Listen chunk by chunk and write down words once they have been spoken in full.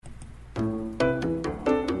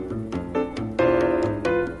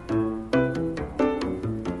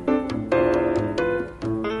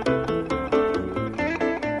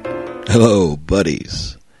Hello,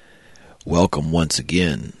 buddies. Welcome once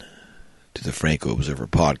again to the Franco Observer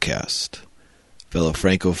podcast. Fellow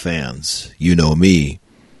Franco fans, you know me.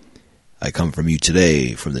 I come from you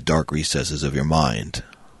today from the dark recesses of your mind.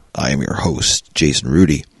 I am your host, Jason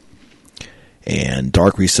Rudy. And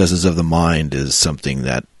dark recesses of the mind is something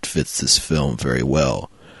that fits this film very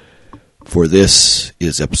well. For this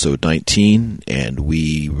is episode 19, and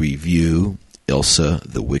we review Ilsa,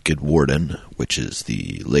 the Wicked Warden, which is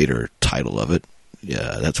the later title of it.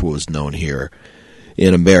 Yeah, that's what was known here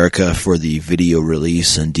in America for the video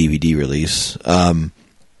release and DVD release.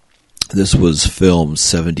 This was film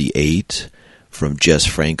 78 from Jess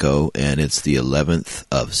Franco, and it's the 11th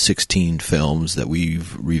of 16 films that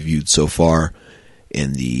we've reviewed so far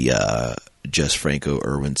in the Jess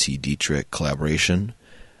Franco-Erwin C. Dietrich collaboration.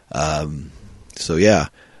 They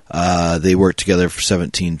worked together for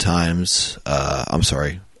 16 times,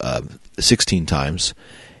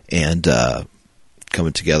 and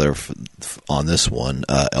coming together on this one,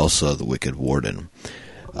 Ilsa, the Wicked Warden.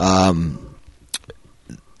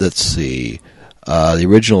 Let's see. The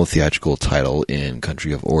original theatrical title in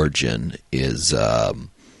country of origin is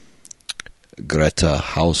Greta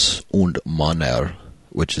Haus und Manner,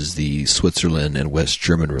 which is the Switzerland and West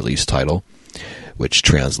German release title, which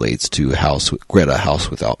translates to Greta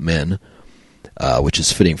House Without Men, which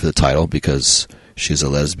is fitting for the title because she's a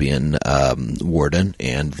lesbian warden,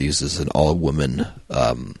 and this is an all-woman,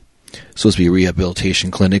 supposed to be a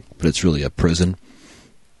rehabilitation clinic, but it's really a prison.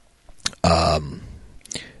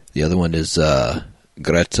 The other one is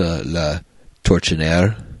Greta la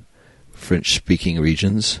Tortionnaire, French-speaking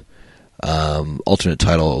regions. Alternate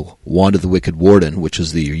title, Wanda the Wicked Warden, which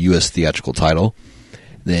is the U.S. theatrical title.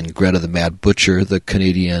 Then Greta the Mad Butcher, the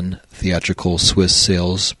Canadian theatrical Swiss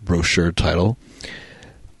sales brochure title.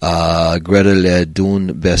 Greta la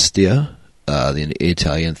Dune Bestia, the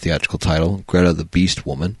Italian theatrical title. Greta the Beast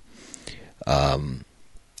Woman.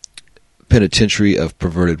 Penitentiary of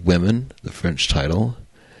Perverted Women, the French title.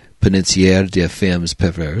 Penitentiaire des Femmes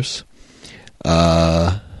Perverses.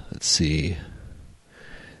 Let's see.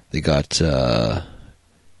 They got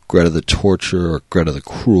Greta the Torture or Greta the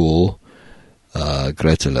Cruel.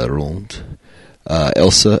 Greta la Ronde.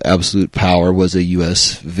 Ilsa, Absolute Power was a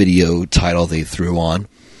U.S. video title they threw on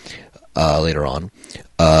later on.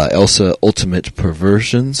 Ilsa, Ultimate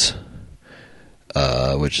Perversions,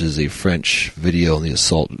 which is a French video on the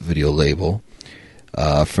Assault video label.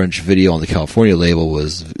 French video on the California label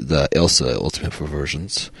was the Ilsa, Ultimate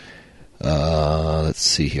Perversions. Let's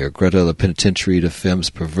see here. Greta, the Penitentiary de Femmes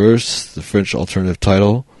Perverses, the French alternative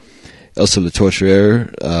title. Ilsa la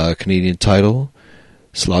Torture, Canadian title.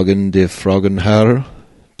 Slagen de Fragenhaar,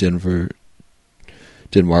 Denmark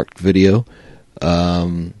video.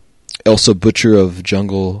 Ilsa, Butcher of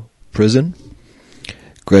Jungle Prison.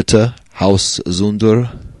 Greta, Haus Zunder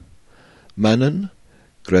Mannen.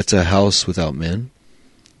 Greta, House Without Men.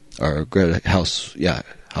 Or Greta, House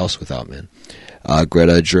Without Men.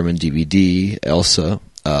 Greta, German DVD. Ilsa,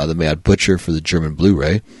 the Mad Butcher for the German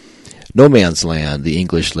Blu-ray. No Man's Land, the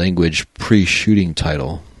English language pre-shooting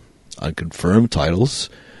title. Unconfirmed titles: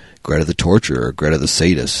 Greta the Torturer, Greta the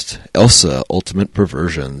Sadist, Ilsa, Ultimate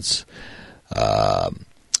Perversions,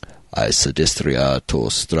 Sadistria to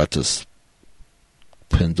Stratus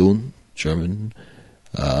Pendun, German.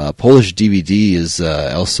 Polish DVD is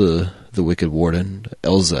Ilsa the Wicked Warden,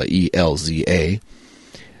 Elza, E-L-Z-A.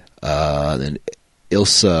 Then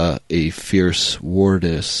Ilsa, a Fierce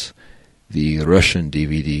Wardess, the Russian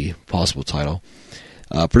DVD, possible title.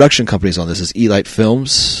 Production companies on this is Elite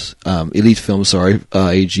Films,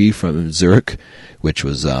 AG from Zurich, which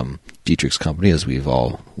was Dietrich's company, as we've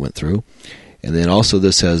all went through. And then also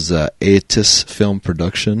this has Aetas Film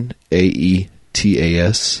Production,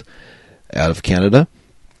 A-E-T-A-S, out of Canada.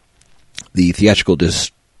 The theatrical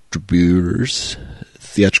distributors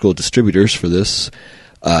for this,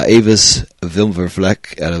 Avis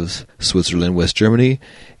Filmverlag out of Switzerland, West Germany,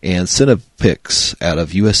 and Cinepix out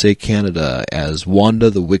of USA, Canada as Wanda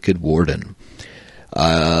the Wicked Warden.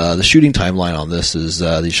 The shooting timeline on this is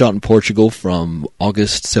they shot in Portugal from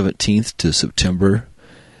August 17th to September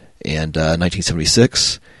and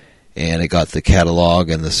 1976, and it got the catalog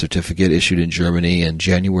and the certificate issued in Germany in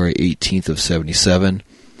January 18th of 77,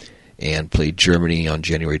 and played Germany on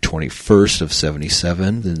January 21st of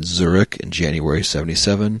 77, then Zurich in January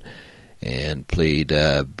 77, and played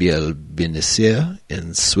Bielbienice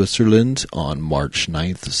in Switzerland on March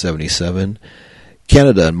 9th of 77,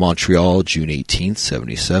 Canada and Montreal June 18th,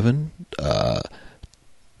 77,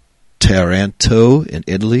 Taranto in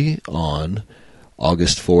Italy on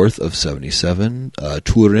August 4th of 77,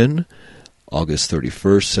 Turin August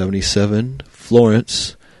 31st, 77,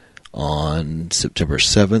 Florence on September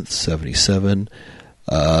 7th, 77.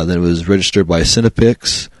 Then it was registered by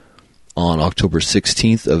Cinepix on October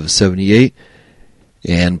 16th of 78,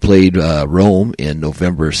 and played Rome in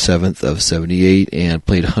November 7th of 78, and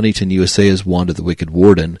played Huntington, USA as Wanda the Wicked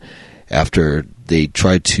Warden after they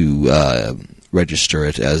tried to register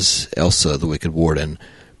it as Ilsa the Wicked Warden,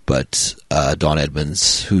 but Don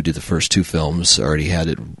Edmonds, who did the first two films, already had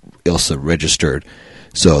it Ilsa registered,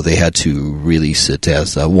 so they had to release it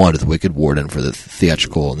as Wanda the Wicked Warden for the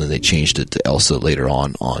theatrical, and then they changed it to Ilsa later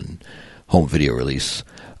on home video release.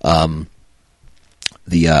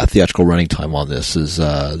 The theatrical running time on this is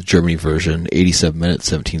the Germany version, 87 minutes,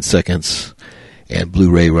 17 seconds, and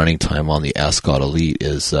Blu-ray running time on the Ascot Elite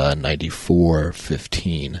is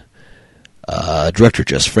 94:15. Director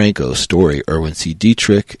Jess Franco, story Erwin C.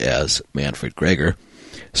 Dietrich as Manfred Greger,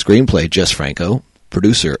 screenplay Jess Franco,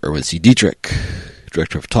 producer Erwin C. Dietrich,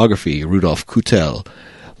 director of photography Rudolf Kutel,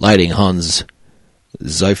 lighting Hans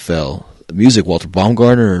Ziefel, music Walter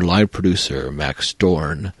Baumgartner, line producer Max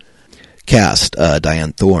Dorn. Cast,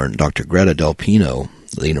 Diane Thorne, Dr. Greta Del Pino,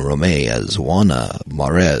 Lena Romay as Juana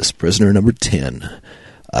Mares, prisoner number 10.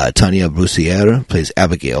 Tania Brussier plays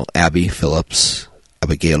Abigail, Abby Phillips,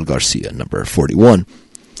 Abigail Garcia, number 41.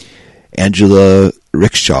 Angela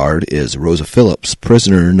Richard is Rosa Phillips,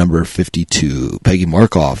 prisoner number 52. Peggy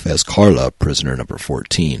Markoff as Carla, prisoner number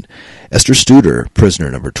 14. Esther Studer, prisoner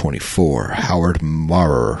number 24. Howard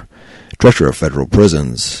Maurer, director of federal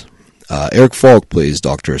prisons. Eric Falk plays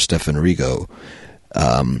Dr. Stefan Rigo.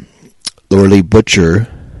 Laura Lee Boucher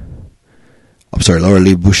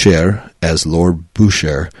as Lord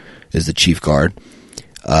Boucher is the chief guard.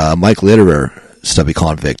 Mike Lederer, stubby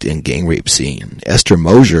convict in gang rape scene. Esther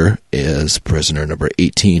Mosier is prisoner number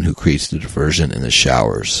 18 who creates the diversion in the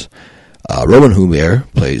showers. Roman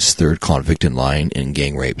Humbert plays third convict in line in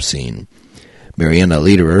gang rape scene. Mariana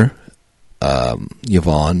Lederer,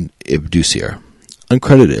 Yvonne Ibdusier.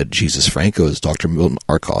 Uncredited, Jesus Franco is Dr. Milton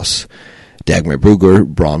Arcos. Dagmar Brugger,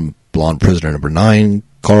 blonde prisoner number 9.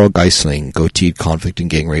 Carl Geisling, goateed convict in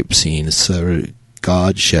gang rape scene.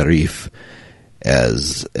 Sargad Sharif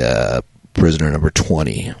as prisoner number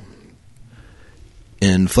 20.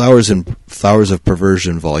 In Flowers of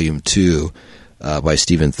Perversion, Volume 2, by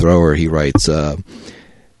Stephen Thrower, he writes,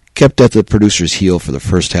 kept at the producer's heel for the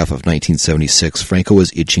first half of 1976, Franco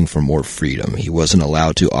was itching for more freedom. He wasn't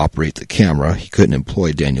allowed to operate the camera, he couldn't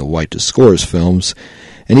employ Daniel White to score his films,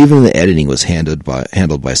 and even the editing was handled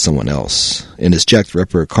by someone else. In his Jack the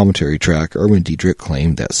Ripper commentary track, Erwin Dietrich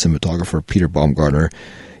claimed that cinematographer Peter Baumgartner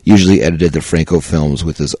usually edited the Franco films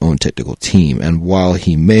with his own technical team, and while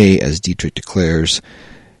he may, as Dietrich declares,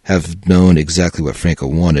 have known exactly what Franco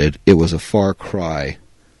wanted, it was a far cry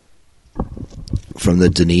from the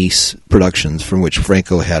Denise productions from which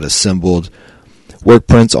Franco had assembled work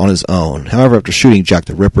prints on his own. However, after shooting Jack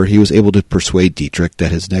the Ripper, he was able to persuade Dietrich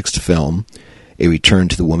that his next film, a return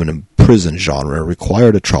to the woman in prison genre,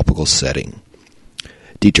 required a tropical setting.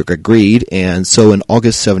 Dietrich agreed, and so in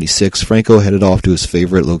August 76, Franco headed off to his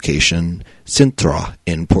favorite location, Sintra,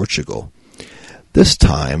 in Portugal. This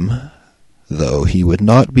time, though, he would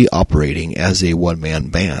not be operating as a one-man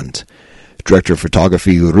band. Director of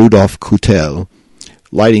photography Rudolf Kutel,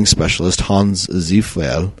 lighting specialist Hans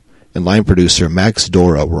Ziefel, and line producer Max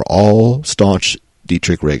Dora were all staunch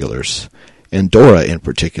Dietrich regulars, and Dora in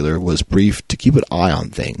particular was briefed to keep an eye on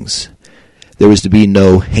things. There was to be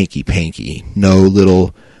no hanky-panky, no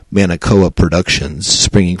little Manacoa productions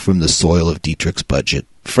springing from the soil of Dietrich's budget.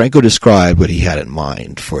 Franco described what he had in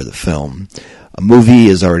mind for the film. A movie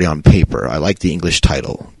is already on paper. I like the English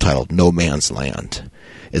title, titled No Man's Land.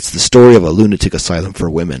 It's the story of a lunatic asylum for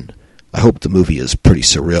women. I hope the movie is pretty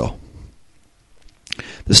surreal.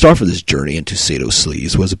 The star for this journey into Sado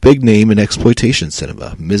sleaze was a big name in exploitation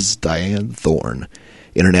cinema, Ms. Diane Thorne,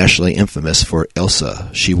 internationally infamous for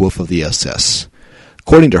Ilsa, She-Wolf of the SS.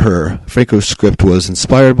 According to her, Franco's script was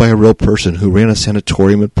inspired by a real person who ran a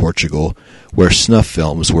sanatorium in Portugal where snuff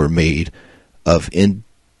films were made of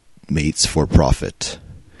inmates for profit.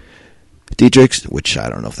 Dietrich's, which I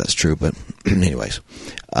don't know if that's true, but anyways,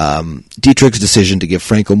 Dietrich's decision to give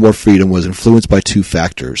Franco more freedom was influenced by two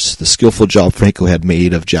factors: the skillful job Franco had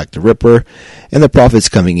made of Jack the Ripper, and the profits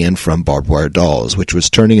coming in from Barbed Wire Dolls, which was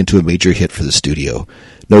turning into a major hit for the studio.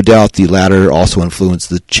 No doubt the latter also influenced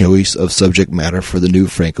the choice of subject matter for the new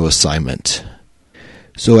Franco assignment.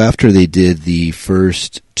 So after they did the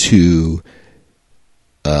first two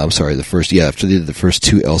after they did the first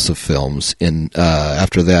two Ilsa films,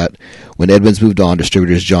 after that, when Edmonds moved on,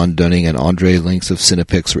 distributors John Dunning and Andre Links of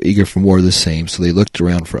Cinepix were eager for more of the same, so they looked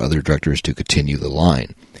around for other directors to continue the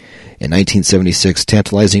line. In 1976,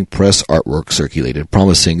 tantalizing press artwork circulated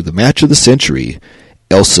promising the match of the century,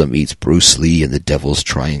 Ilsa meets Bruce Lee in The Devil's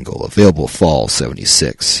Triangle, available fall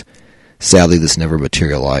 76. Sadly, this never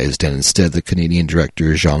materialized, and instead the Canadian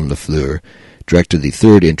director Jean Lafleur directed the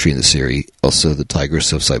third entry in the series, Ilsa, the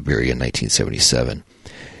Tigress of Siberia, in 1977.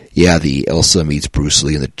 Yeah, the Ilsa meets Bruce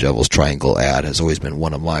Lee in The Devil's Triangle ad has always been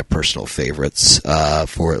one of my personal favorites.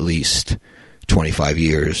 For at least 25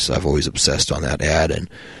 years, I've always obsessed on that ad, and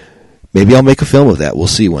maybe I'll make a film of that. We'll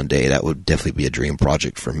see one day. That would definitely be a dream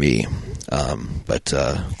project for me. But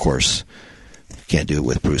of course, can't do it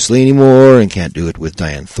with Bruce Lee anymore, and can't do it with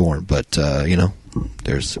Diane Thorne. But,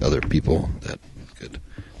 there's other people that could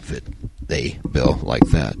fit a bill like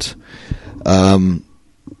that.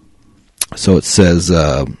 So it says,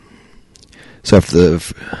 so after the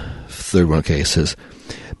third one, okay, it says,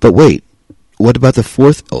 but wait, what about the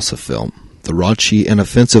fourth Ilsa film? The raunchy and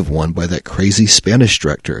offensive one by that crazy Spanish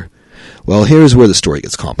director? Well, here's where the story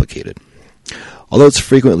gets complicated. Although it's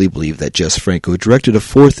frequently believed that Jess Franco directed a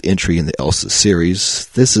fourth entry in the Ilsa series,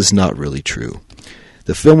 this is not really true.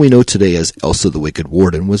 The film we know today as Ilsa the Wicked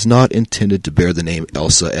Warden was not intended to bear the name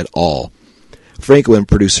Ilsa at all. Franco and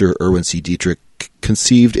producer Erwin C. Dietrich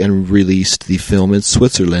conceived and released the film in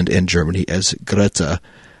Switzerland and Germany as Greta,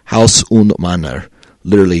 Haus und Männer,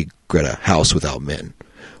 literally Greta, House Without Men,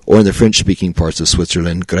 or in the French-speaking parts of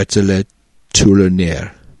Switzerland, Greta le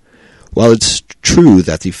Tournière. While it's true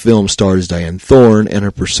that the film stars Diane Thorne and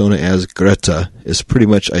her persona as Greta is pretty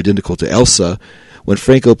much identical to Ilsa, when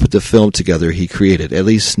Franco put the film together, he created, at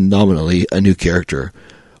least nominally, a new character.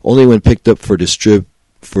 Only when picked up for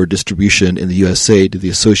distribution in the USA did the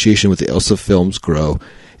association with the Ilsa films grow,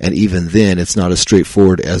 and even then it's not as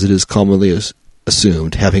straightforward as it is commonly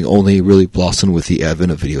assumed, having only really blossomed with the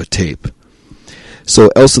advent of videotape. So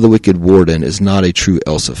Ilsa the Wicked Warden is not a true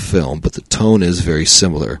Ilsa film, but the tone is very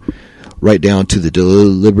similar, right down to the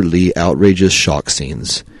deliberately outrageous shock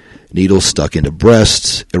scenes. Needles stuck into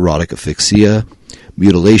breasts, erotic asphyxia,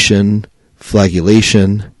 mutilation,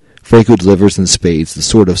 flagellation. Franco delivers in spades the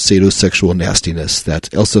sort of sadosexual nastiness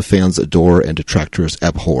that Ilsa fans adore and detractors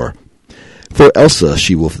abhor. For Ilsa,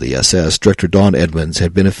 She-Wolf of the SS, director Don Edmonds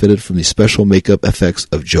had benefited from the special makeup effects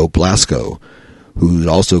of Joe Blasco, who had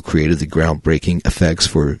also created the groundbreaking effects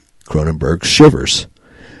for Cronenberg's Shivers.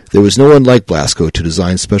 There was no one like Blasco to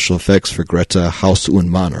design special effects for Greta, Haus und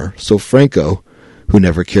Männer, so Franco, who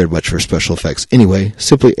never cared much for special effects anyway,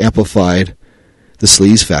 simply amplified the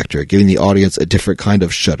sleaze factor, giving the audience a different kind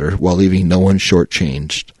of shudder while leaving no one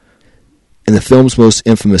shortchanged. In the film's most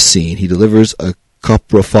infamous scene, he delivers a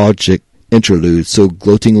coprophagic interlude so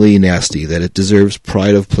gloatingly nasty that it deserves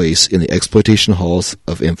pride of place in the exploitation halls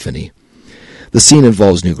of infamy. The scene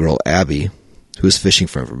involves new girl Abby, who is fishing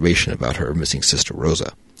for information about her missing sister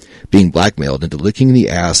Rosa, being blackmailed into licking the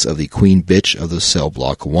ass of the queen bitch of the cell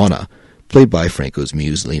block, Juana, played by Franco's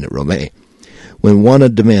muse Lena Romay. When Juana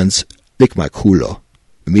demands, "Lick my culo,"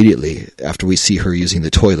 immediately after we see her using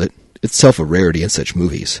the toilet, itself a rarity in such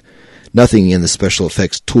movies. Nothing in the special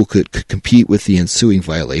effects toolkit could compete with the ensuing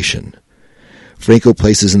violation. Franco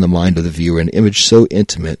places in the mind of the viewer an image so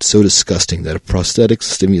intimate, so disgusting, that a prosthetic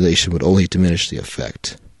stimulation would only diminish the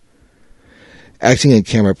effect. Acting and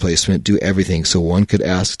camera placement do everything so one could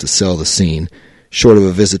ask to sell the scene, short of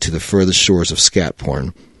a visit to the furthest shores of scat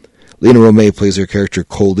porn. Lena Romay plays her character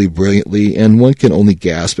coldly, brilliantly, and one can only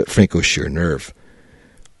gasp at Franco's sheer nerve.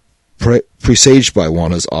 Presaged by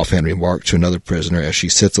Juana's offhand remark to another prisoner as she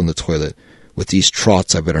sits on the toilet, "With these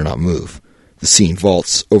trots I better not move," the scene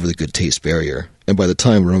vaults over the good taste barrier, and by the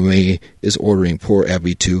time Romay is ordering poor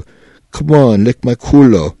Abby to, "Come on, lick my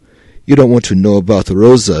culo. You don't want to know about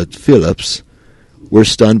Rosa Phillips," we're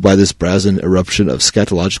stunned by this brazen eruption of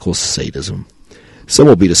scatological sadism. Some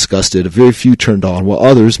will be disgusted, very few turned on, while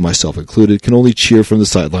others, myself included, can only cheer from the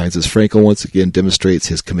sidelines as Franco once again demonstrates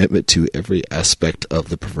his commitment to every aspect of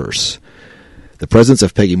the perverse. The presence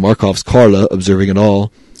of Peggy Markoff's Carla, observing it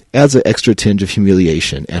all, adds an extra tinge of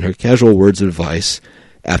humiliation, and her casual words of advice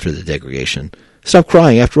after the degradation. "Stop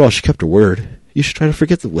crying, after all, she kept her word. You should try to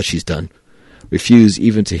forget what she's done." Refuse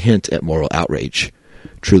even to hint at moral outrage.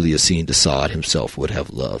 Truly a scene de Sade himself would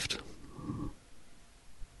have loved.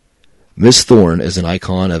 Miss Thorne is an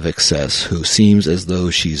icon of excess who seems as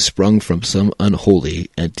though she's sprung from some unholy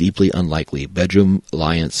and deeply unlikely bedroom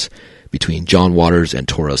alliance between John Waters and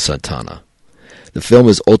Tora Santana. The film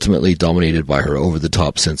is ultimately dominated by her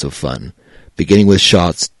over-the-top sense of fun, beginning with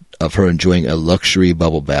shots of her enjoying a luxury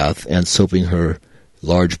bubble bath and soaping her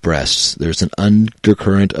large breasts. There's an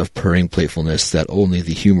undercurrent of purring playfulness that only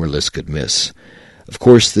the humorless could miss. Of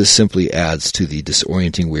course, this simply adds to the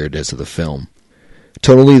disorienting weirdness of the film.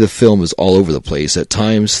 Tonally, the film is all over the place. At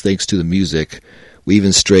times, thanks to the music, we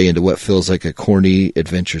even stray into what feels like a corny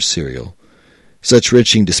adventure serial. Such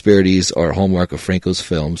reaching disparities are a hallmark of Franco's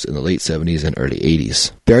films in the late 70s and early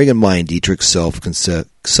 80s. Bearing in mind Dietrich's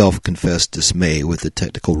self-confessed dismay with the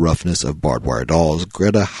technical roughness of Barbed Wire Dolls,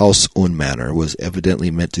 Greta Haus und Manner was evidently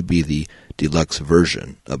meant to be the deluxe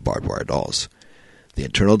version of Barbed Wire Dolls. The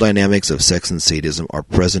internal dynamics of sex and sadism are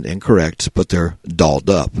present and correct, but they're dolled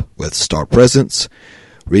up with star presence,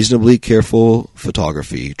 reasonably careful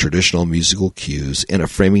photography, traditional musical cues, and a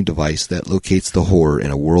framing device that locates the horror in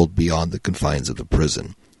a world beyond the confines of the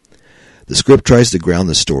prison. The script tries to ground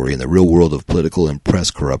the story in the real world of political and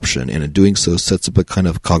press corruption, and in doing so sets up a kind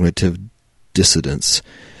of cognitive dissonance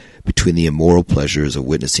between the immoral pleasures of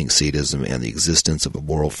witnessing sadism and the existence of a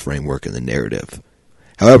moral framework in the narrative.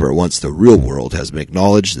 However, once the real world has been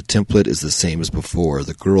acknowledged, the template is the same as before.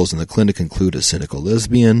 The girls in the clinic include a cynical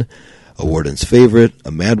lesbian, a warden's favorite,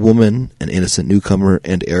 a madwoman, an innocent newcomer,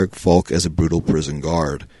 and Eric Falk as a brutal prison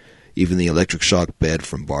guard. Even the electric shock bed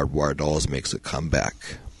from Barbed Wire Dolls makes a comeback.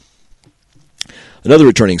 Another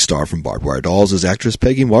returning star from Barbed Wire Dolls is actress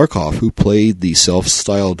Peggy Markoff, who played the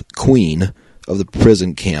self-styled queen of the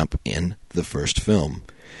prison camp in the first film.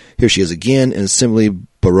 Here she is again in a similarly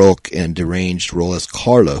baroque and deranged role as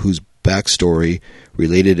Carla, whose backstory,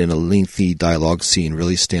 related in a lengthy dialogue scene,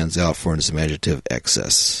 really stands out for its imaginative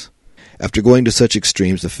excess. After going to such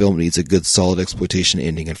extremes, the film needs a good, solid exploitation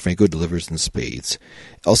ending, and Franco delivers in spades.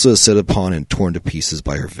 Elsa is set upon and torn to pieces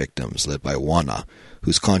by her victims, led by Juana,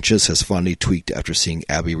 whose conscience has finally tweaked after seeing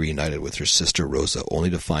Abby reunited with her sister Rosa,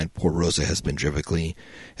 only to find poor Rosa has been driven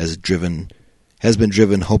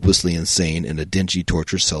hopelessly insane in a dingy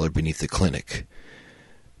torture cellar beneath the clinic.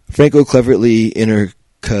 Franco cleverly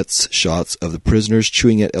intercuts shots of the prisoners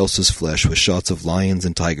chewing at Elsa's flesh with shots of lions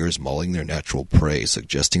and tigers mauling their natural prey,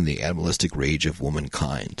 suggesting the animalistic rage of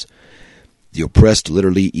womankind. The oppressed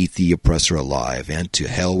literally eat the oppressor alive, and to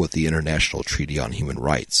hell with the International Treaty on Human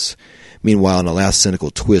Rights. Meanwhile, in a last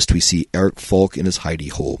cynical twist, we see Eric Falk in his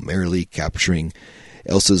hidey hole, merrily capturing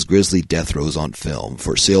Elsa's grisly death throes on film,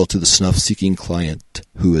 for sale to the snuff-seeking client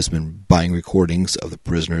who has been buying recordings of the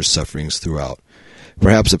prisoner's sufferings throughout.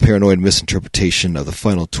 Perhaps a paranoid misinterpretation of the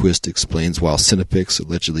final twist explains why Cinepix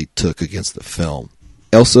allegedly took against the film.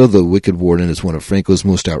 Ilsa, the Wicked Warden, is one of Franco's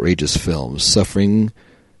most outrageous films,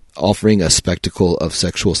 offering a spectacle of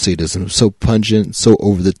sexual sadism so pungent, so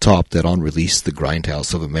over-the-top that on release The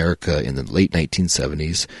Grindhouse of America in the late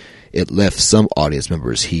 1970s, it left some audience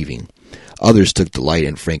members heaving. Others took delight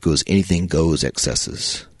in Franco's anything-goes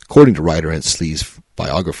excesses. According to writer and sleaze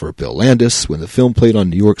biographer Bill Landis, when the film played on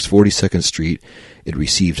New York's 42nd Street, it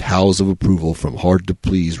received howls of approval from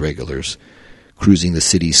hard-to-please regulars, cruising the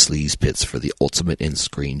city's sleaze pits for the ultimate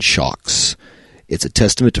in-screen shocks. It's a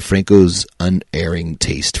testament to Franco's unerring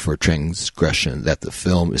taste for transgression that the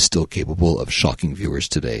film is still capable of shocking viewers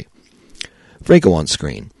today. Franco on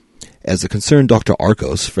screen. As the concerned Dr.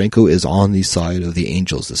 Arcos, Franco is on the side of the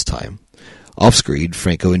angels this time. Off-screen,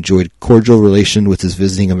 Franco enjoyed cordial relation with his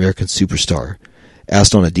visiting American superstar.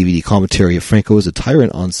 Asked on a DVD commentary if Franco was a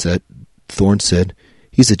tyrant on set, Thorne said,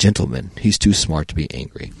 "He's a gentleman. He's too smart to be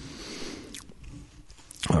angry."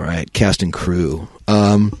 All right, cast and crew.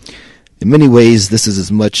 In many ways, this is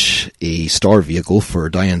as much a star vehicle for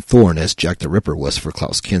Diane Thorne as Jack the Ripper was for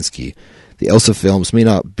Klaus Kinski. The Elsa films may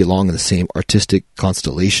not belong in the same artistic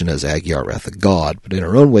constellation as Aguiar Wrath of God, but in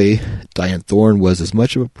her own way, Diane Thorne was as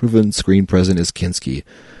much of a proven screen presence as Kinski,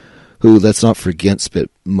 who, let's not forget, spent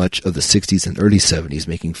much of the 60s and early 70s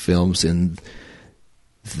making films in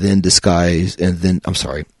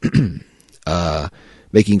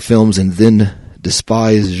making films in then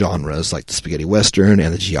despised genres like the spaghetti western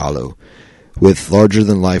and the giallo, with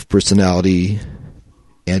larger-than-life personality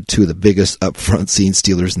and two of the biggest upfront scene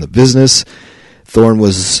stealers in the business. Thorne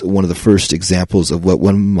was one of the first examples of what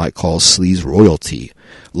one might call sleaze royalty,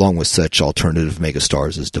 along with such alternative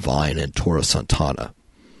megastars as Divine and Toro Santana.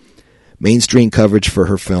 Mainstream coverage for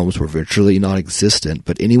her films were virtually non-existent,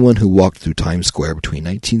 but anyone who walked through Times Square between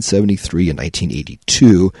 1973 and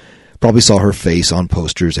 1982 probably saw her face on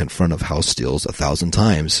posters in front of house stills 1,000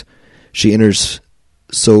 times. She enters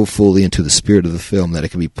so fully into the spirit of the film that it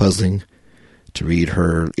can be puzzling to read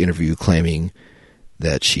her interview claiming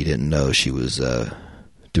that she didn't know she was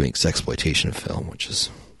doing sexploitation film, which is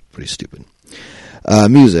pretty stupid.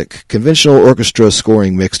 Music. Conventional orchestra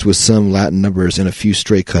scoring mixed with some Latin numbers and a few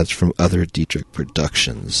stray cuts from other Dietrich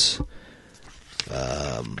productions.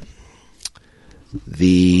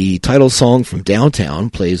 The title song from Downtown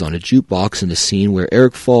plays on a jukebox in a scene where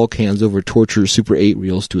Eric Falk hands over torture Super 8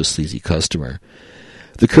 reels to a sleazy customer.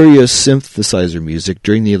 The curious synthesizer music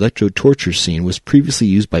during the electro-torture scene was previously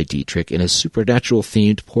used by Dietrich in his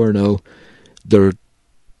supernatural-themed porno Der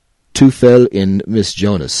Teufel in Miss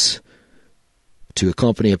Jonas, to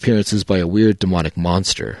accompany appearances by a weird demonic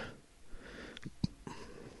monster.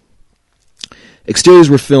 Exteriors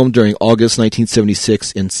were filmed during August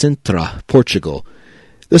 1976 in Sintra, Portugal.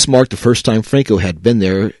 This marked the first time Franco had been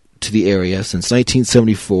there to the area since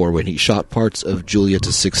 1974, when he shot parts of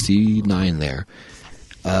Julieta 69 there.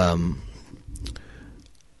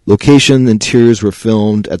 Location interiors were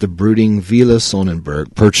filmed at the brooding Villa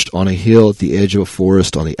Sonnenberg, perched on a hill at the edge of a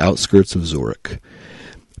forest on the outskirts of Zurich.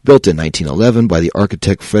 Built in 1911 by the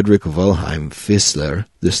architect Friedrich Wilhelm Fissler,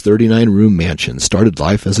 this 39-room mansion started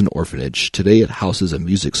life as an orphanage. Today it houses a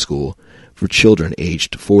music school for children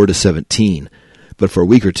aged 4 to 17. But for a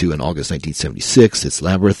week or two in August 1976, its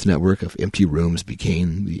labyrinth network of empty rooms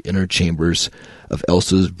became the inner chambers of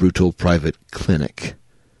Ilsa's brutal private clinic,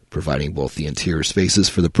 providing both the interior spaces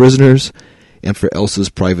for the prisoners and for Ilsa's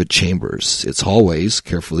private chambers. Its hallways,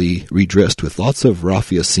 carefully redressed with lots of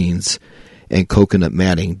raffia scenes and coconut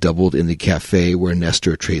matting, doubled in the cafe where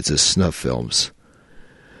Nestor trades his snuff films.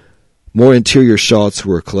 More interior shots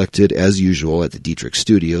were collected as usual at the Dietrich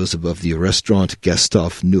Studios above the restaurant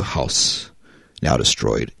Gasthof Neuhaus, now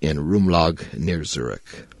destroyed, in Rumlag near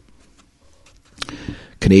Zurich.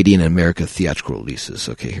 Canadian and American theatrical releases.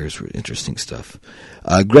 Okay, here's interesting stuff.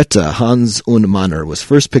 Greta, Hans und Manner was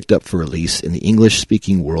first picked up for release in the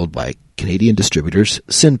English-speaking world by Canadian distributors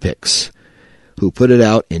Cinepix, who put it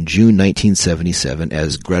out in June 1977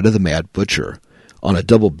 as Greta the Mad Butcher, on a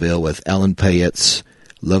double bill with Alan Payette's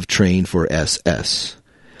Love Train for SS.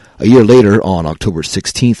 A year later, on October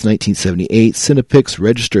 16, 1978, Cinepix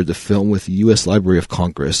registered the film with the U.S. Library of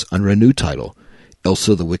Congress under a new title,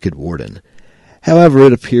 Ilsa the Wicked Warden. However,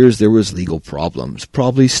 it appears there was legal problems,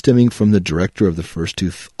 probably stemming from the director of the first two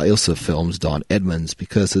Ilsa films, Don Edmonds,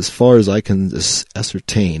 because as far as I can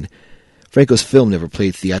ascertain, Franco's film never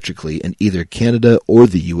played theatrically in either Canada or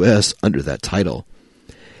the U.S. under that title.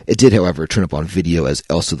 It did, however, turn up on video as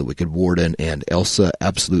Ilsa the Wicked Warden and Ilsa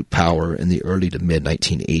Absolute Power in the early to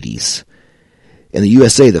mid-1980s. In the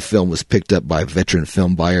USA, the film was picked up by veteran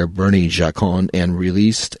film buyer Bernie Jacon and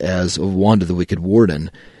released as Wanda the Wicked Warden.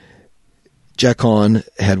 Jacon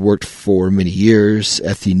had worked for many years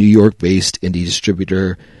at the New York-based indie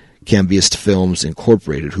distributor Cambist Films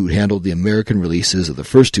Incorporated, who handled the American releases of the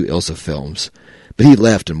first two Ilsa films, but he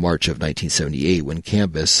left in March of 1978 when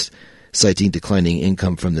Cambist, citing declining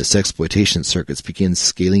income from the sexploitation circuits, began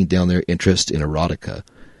scaling down their interest in erotica.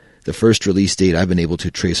 The first release date I've been able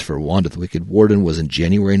to trace for Wanda the Wicked Warden was in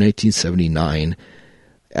January 1979,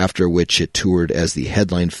 after which it toured as the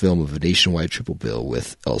headline film of a nationwide triple bill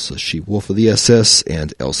with Ilsa She-Wolf of the SS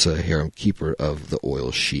and Ilsa Harem Keeper of the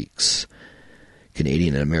Oil Sheiks.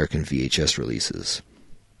 Canadian and American VHS releases.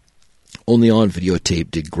 Only on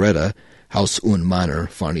videotape did Greta, Haus und Manner,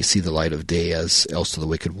 finally see the light of day as Ilsa the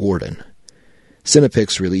Wicked Warden.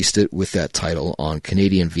 Cinepix released it with that title on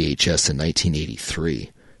Canadian VHS in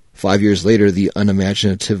 1983. 5 years later, the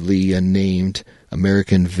unimaginatively named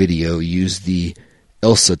American video used the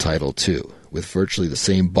Ilsa title too, with virtually the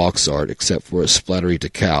same box art except for a splattery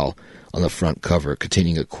decal on the front cover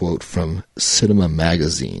containing a quote from Cinema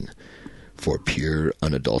Magazine. For pure,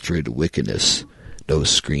 unadulterated wickedness, no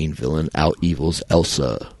screen villain out-evils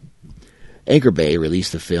Ilsa. Anchor Bay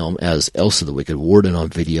released the film as Ilsa the Wicked Warden on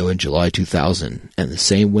video in July 2000, and the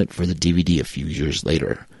same went for the DVD a few years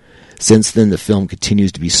later. Since then, the film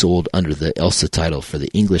continues to be sold under the Ilsa title for the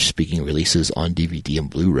English-speaking releases on DVD and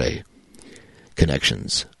Blu-ray.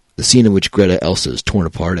 Connections. The scene in which Greta Ilsa is torn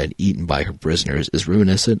apart and eaten by her prisoners is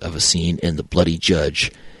reminiscent of a scene in The Bloody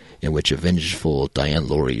Judge, in which a vengeful Diane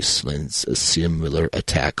Lowry slings a similar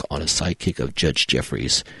attack on a sidekick of Judge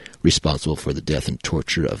Jeffries, responsible for the death and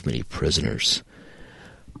torture of many prisoners.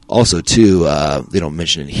 Also, too, they don't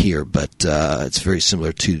mention it here, but it's very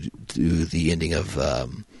similar to the ending of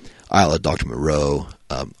Isle of Dr. Moreau,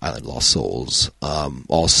 Island Lost Souls.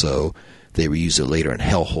 Also, they reuse it later in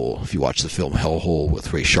Hellhole. If you watch the film Hellhole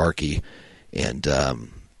with Ray Sharkey and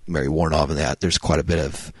Mary Warnow and that, there's quite a bit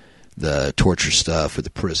of the torture stuff with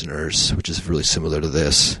the prisoners, which is really similar to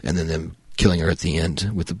this, and then them killing her at the end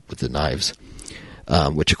with the knives,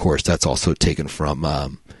 which, of course, that's also taken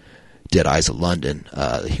from Dead Eyes of London,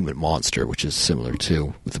 the Human Monster, which is similar,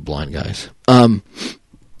 too, with the blind guys.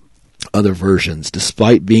 Other versions.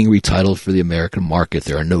 Despite being retitled for the American market,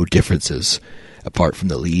 there are no differences, apart from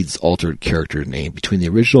the lead's altered character name, between the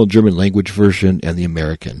original German language version and the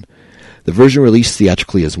American. The version released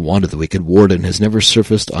theatrically as Wanda the Wicked Warden has never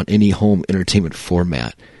surfaced on any home entertainment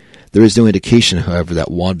format. There is no indication, however,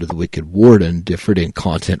 that Wanda the Wicked Warden differed in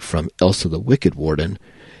content from Ilsa the Wicked Warden.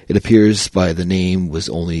 It appears by the name was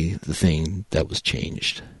only the thing that was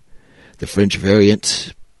changed. The French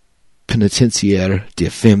variant, Pénitentiaire des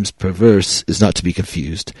Femmes Perverses, is not to be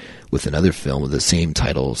confused with another film of the same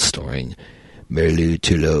title starring Merlu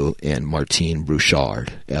Tullow and Martine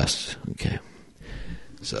Bouchard. Yes, okay.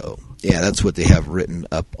 So, yeah, that's what they have written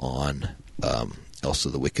up on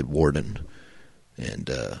Ilsa the Wicked Warden and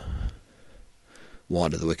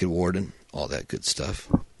Wanda the Wicked Warden, all that good stuff.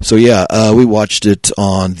 So, yeah, we watched it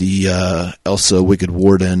on the Ilsa Wicked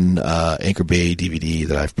Warden Anchor Bay DVD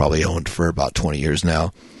that I've probably owned for about 20 years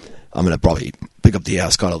now. I'm going to probably pick up the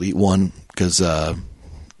Ascot Elite one because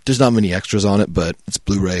there's not many extras on it, but it's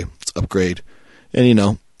Blu-ray, it's upgrade. And, I'm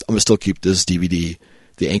going to still keep this DVD,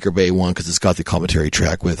 the Anchor Bay one, because it's got the commentary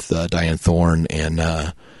track with Diane Thorne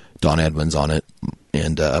and Don Edmonds on it,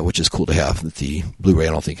 and which is cool to have that the Blu-ray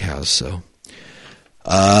I don't think has. So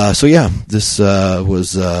yeah, this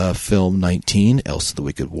was film 19, Ilsa the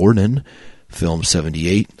Wicked Warden, film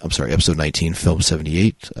 78. I'm sorry, episode 19, film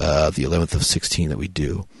 78, the 11th of 16 that we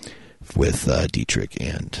do with Dietrich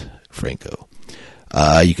and Franco.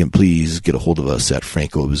 You can please get a hold of us at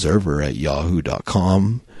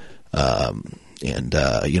francoobserver@yahoo.com. And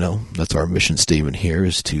that's our mission statement here,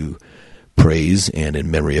 is to praise and in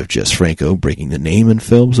memory of Jess Franco, bringing the name and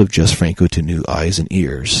films of Jess Franco to new eyes and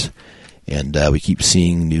ears. And we keep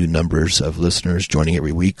seeing new numbers of listeners joining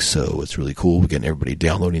every week, so it's really cool. We're getting everybody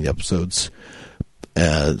downloading the episodes.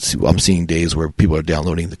 I'm seeing days where people are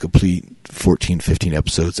downloading the complete 14, 15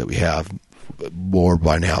 episodes that we have, more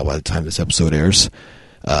by now by the time this episode airs,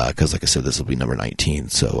 because like I said, this will be number 19.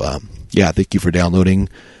 So yeah, thank you for downloading.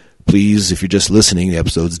 Please, if you're just listening to the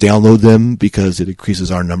episodes, download them, because it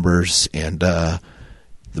increases our numbers, and the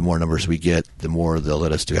more numbers we get, the more they'll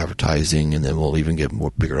let us do advertising, and then we'll even get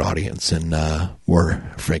more bigger audience, and more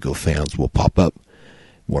Franco fans will pop up,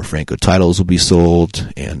 more Franco titles will be sold,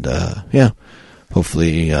 and yeah,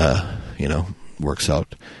 hopefully works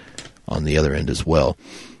out on the other end as well.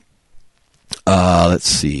 Let's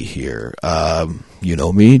see here. You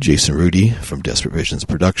know me, Jason Rudy from Desperate Visions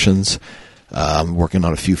Productions. I'm working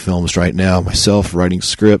on a few films right now myself, writing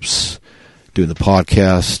scripts, doing the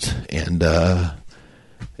podcast, and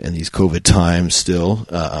these COVID times still.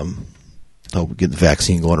 Hope we get the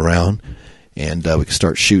vaccine going around, and we can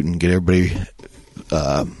start shooting, get everybody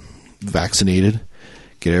vaccinated,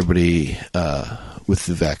 get everybody with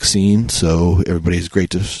the vaccine, so everybody's great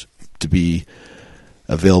to be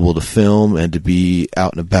available to film and to be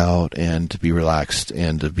out and about and to be relaxed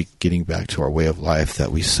and to be getting back to our way of life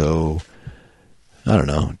that we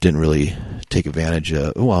didn't really take advantage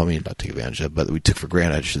of. Well, I mean, not take advantage of, but we took for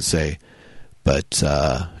granted, I should say. But,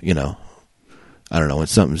 I don't know, when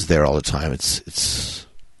something's there all the time, it's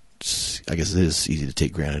I guess it is easy to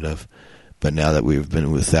take granted of. But now that we've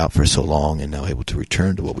been without for so long and now able to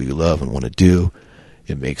return to what we love and want to do,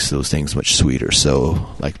 it makes those things much sweeter. So,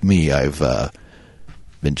 like me, I've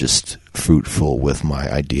been just fruitful with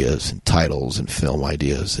my ideas and titles and film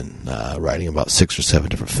ideas, and writing about 6 or 7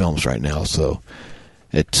 different films right now. So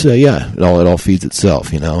it all feeds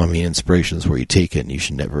itself. I mean, inspiration is where you take it, and you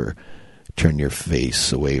should never turn your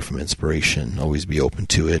face away from inspiration. Always be open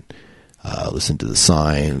to it. Listen to the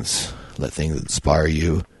signs. Let things inspire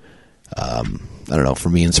you. I don't know. For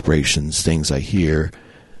me, inspiration's things I hear,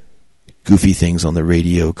 goofy things on the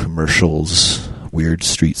radio, commercials, weird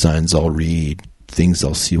street signs I'll read, things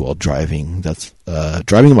I'll see while driving. That's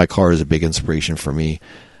driving in my car is a big inspiration for me.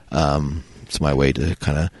 It's my way to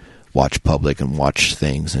kind of watch public and watch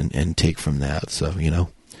things and take from that. So,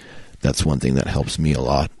 that's one thing that helps me a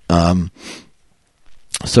lot.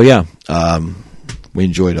 So yeah, we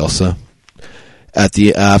enjoyed Ilsa.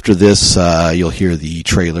 After this, you'll hear the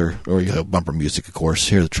trailer, or you'll have bumper music, of course.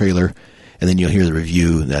 Hear the trailer, and then you'll hear the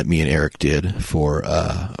review that me and Eric did for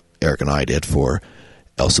Eric and I did for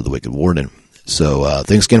Ilsa the Wicked Warden. So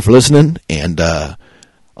thanks again for listening, and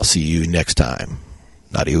I'll see you next time.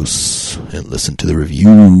 Adios, and listen to the review.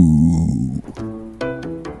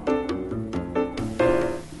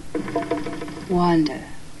 Wanda,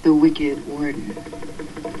 the Wicked Warden.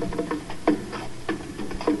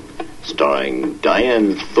 Starring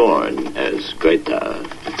Diane Thorne as Greta.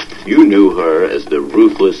 You knew her as the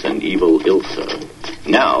ruthless and evil Ilsa.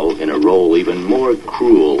 Now in a role even more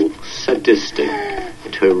cruel, sadistic,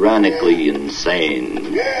 tyrannically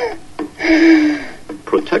insane.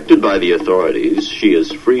 Protected by the authorities, she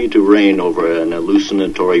is free to reign over an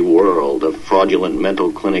hallucinatory world, a fraudulent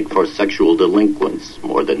mental clinic for sexual delinquents.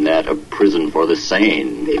 More than that, a prison for the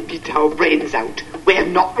sane. They beat our brains out. We're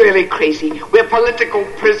not really crazy. We're political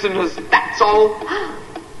prisoners, that's all.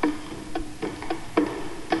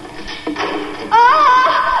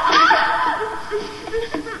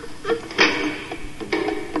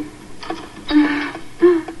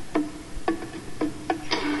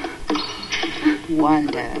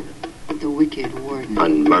 Wanda, the Wicked Warden.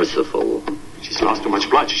 Unmerciful. She's lost too much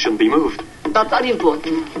blood. She shouldn't be moved. That's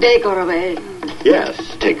unimportant. Take her away.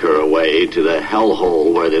 Yes, take her away to the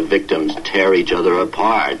hellhole where the victims tear each other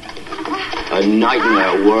apart. A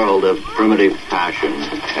nightmare world of primitive passion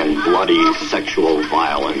and bloody sexual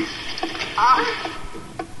violence.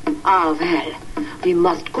 Ah, well, we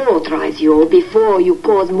must cauterize you before you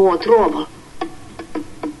cause more trouble.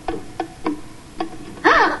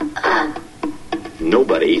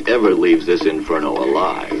 Nobody ever leaves this inferno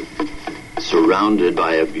alive. Surrounded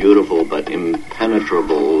by a beautiful but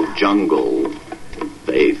impenetrable jungle,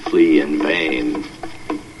 they flee in vain.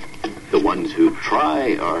 The ones who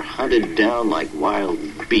try are hunted down like wild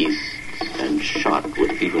beasts and shot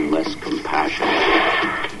with even less compassion.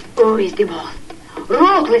 Who is the most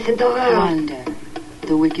ruthless in the world? Wanda,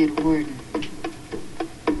 the Wicked Warden.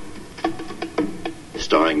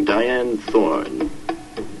 Starring Diane Thorne.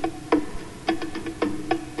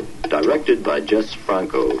 Directed by Jess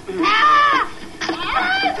Franco.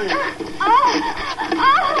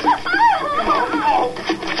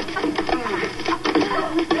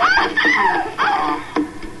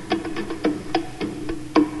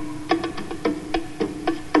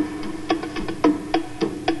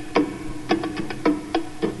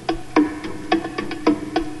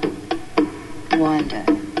 Wanda,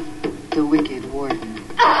 the Wicked Warden.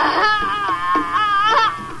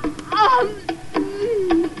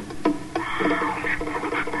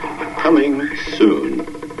 Coming soon.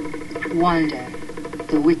 Wanda,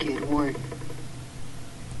 the Wicked Warden.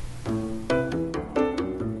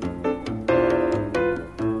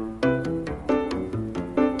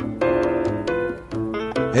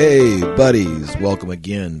 Hey, buddies. Welcome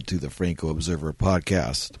again to the Franco Observer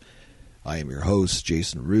podcast. I am your host,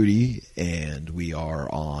 Jason Rudy, and we are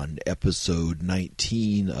on episode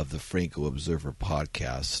 19 of the Franco Observer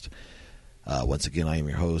podcast. Once again, I am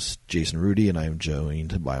your host, Jason Rudy, and I am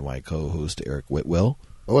joined by my co-host, Eric Whitwell.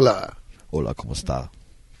 Hola. Hola, ¿cómo está?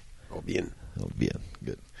 Oh, bien. Oh, bien.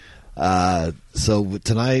 Good. So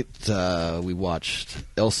tonight we watched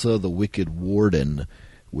Ilsa, the Wicked Warden,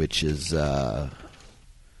 which is, let's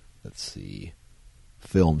see,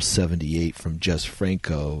 film 78 from Jess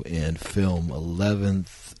Franco, and film the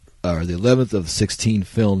 11th of 16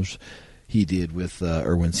 films he did with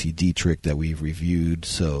Erwin C. Dietrich that we've reviewed.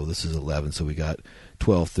 So this is 11, so we got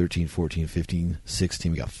 12, 13, 14, 15,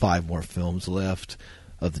 16. We got 5 more films left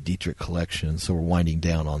of the Dietrich collection, so we're winding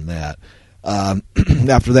down on that.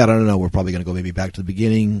 After that, I don't know, we're probably going to go maybe back to the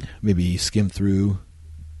beginning, maybe skim through,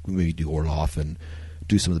 maybe do Orloff and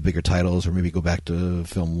do some of the bigger titles, or maybe go back to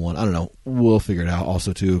film 1. I don't know. We'll figure it out.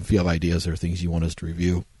 Also, too, if you have ideas or things you want us to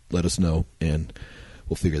review, let us know, and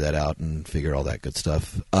we'll figure that out and figure all that good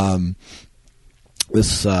stuff.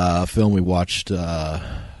 This film we watched,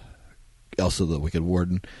 Ilsa, the Wicked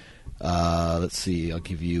Warden. Let's see. I'll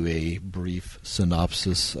give you a brief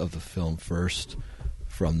synopsis of the film first.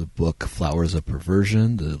 From the book Flowers of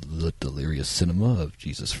Perversion, the Delirious Cinema of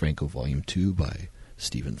Jesus Franco, Volume 2 by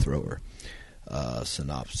Stephen Thrower.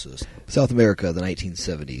 Synopsis. South America, the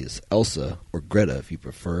 1970s. Ilsa, or Greta if you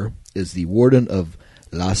prefer, is the warden of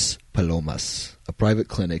Las Palomas, a private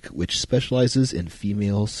clinic which specializes in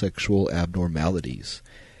female sexual abnormalities.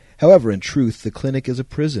 However, in truth, the clinic is a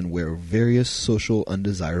prison where various social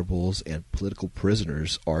undesirables and political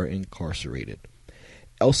prisoners are incarcerated.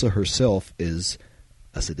 Ilsa herself is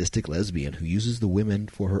a sadistic lesbian who uses the women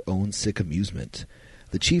for her own sick amusement.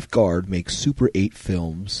 The chief guard makes Super 8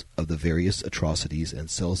 films of the various atrocities and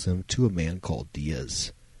sells them to a man called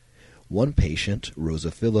Diaz. One patient,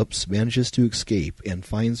 Rosa Phillips, manages to escape and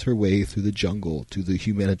finds her way through the jungle to the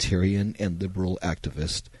humanitarian and liberal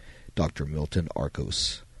activist, Dr. Milton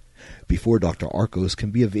Arcos. Before Dr. Arcos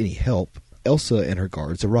can be of any help, Ilsa and her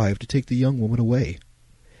guards arrive to take the young woman away.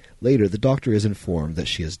 Later, the doctor is informed that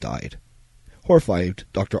she has died. Horrified,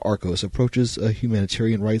 Dr. Arcos approaches a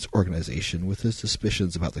humanitarian rights organization with his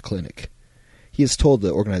suspicions about the clinic. He is told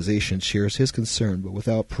the organization shares his concern, but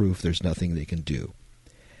without proof there's nothing they can do.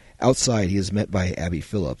 Outside, he is met by Abby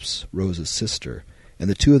Phillips, Rosa's sister, and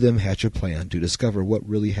the two of them hatch a plan to discover what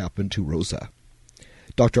really happened to Rosa.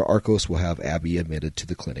 Dr. Arcos will have Abby admitted to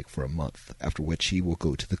the clinic for a month, after which he will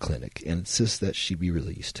go to the clinic and insist that she be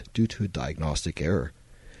released due to a diagnostic error.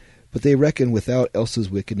 But they reckon without Ilsa's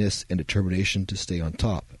wickedness and determination to stay on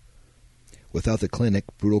top. Without the clinic,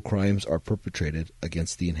 brutal crimes are perpetrated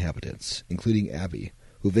against the inhabitants, including Abby,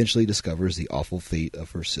 who eventually discovers the awful fate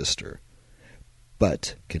of her sister.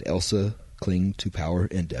 But can Ilsa cling to power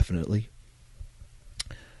indefinitely?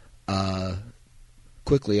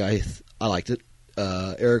 Quickly, I liked it.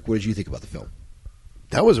 Eric, what did you think about the film?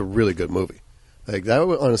 That was a really good movie. Like that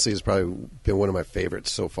honestly has probably been one of my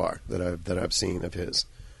favorites so far that I've seen of his.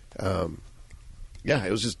 Yeah,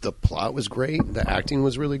 it was just the plot was great, the acting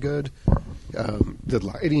was really good, the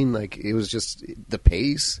lighting, like it was just the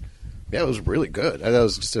pace. Yeah, it was really good. I thought it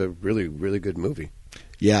was just a really, really good movie.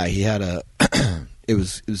 Yeah, he had a. It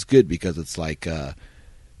was good because it's like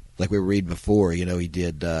we were reading before. You know, he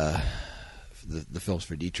did the films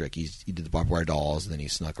for Dietrich. He did the barbed wire dolls, and then he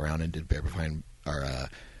snuck around and did Bear Behind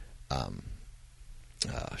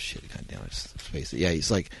shit, kind of down his face. Yeah,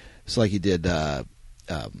 it's like he did barbed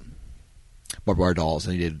wire dolls,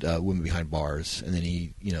 and he did Women Behind Bars, and then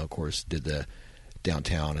he, of course, did the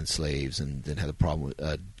Downtown and Slaves, and then had the problem with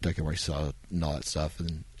documentary saw and all that stuff, and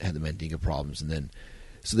then had the Mandinga problems, and then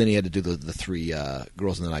he had to do the three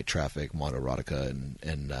Girls in the Night Traffic, Monoerotica,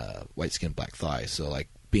 and White Skin, Black Thigh. So like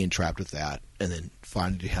being trapped with that, and then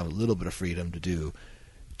finally to have a little bit of freedom to do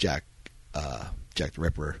Jack the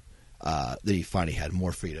Ripper. Then he finally had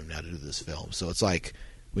more freedom now to do this film. So it's like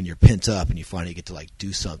when you're pent up and you finally get to like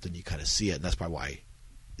do something, you kind of see it, and that's probably why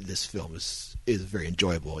this film is very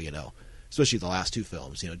enjoyable. Especially the last two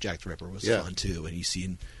films. Jack the Ripper was fun too, and you've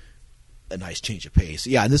seen a nice change of pace.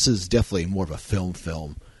 Yeah, and this is definitely more of a film,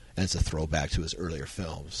 and it's a throwback to his earlier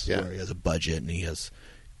films where he has a budget and he has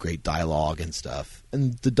great dialogue and stuff.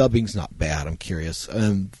 And the dubbing's not bad. I'm curious.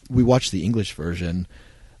 We watched the English version.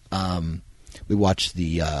 We watched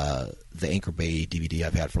the Anchor Bay DVD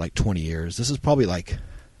I've had for like 20 years. This is probably like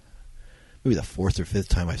maybe the fourth or fifth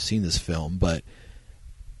time I've seen this film, but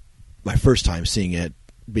my first time seeing it,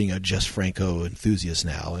 being a Jess Franco enthusiast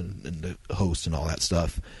now and the host and all that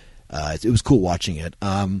stuff, it was cool watching it.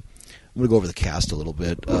 I'm going to go over the cast a little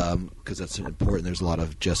bit because that's important. There's a lot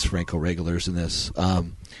of Jess Franco regulars in this.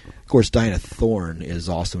 Of course, Diana Thorne is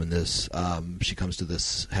awesome in this. She comes to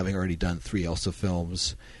this having already done 3 Elsa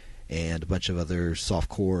films and a bunch of other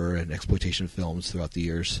softcore and exploitation films throughout the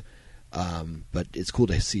years. But it's cool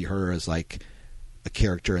to see her as like a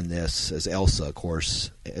character in this, as Elsa, of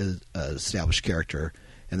course, as an established character,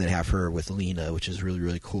 and then have her with Lena, which is really,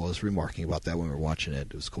 really cool. I was remarking about that when we were watching it.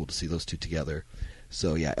 It was cool to see those two together.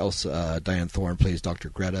 So, yeah, Elsa, Diane Thorne plays Dr.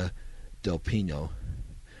 Greta Del Pino,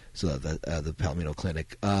 so the Palomino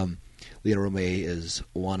Clinic. Lena Romay is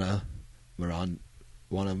Juana Moraes,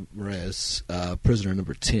 prisoner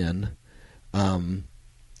number 10. Tamina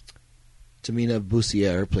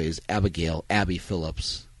Bussier plays Abby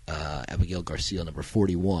Phillips. Abigail Garcia, number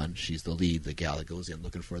 41. She's the lead, the gal that goes in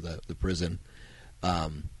looking for the prison.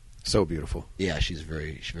 So beautiful. Yeah, she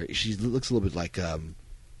looks a little bit like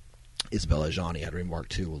Isabella Adjani. I'd remark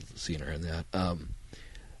too, seeing her in that.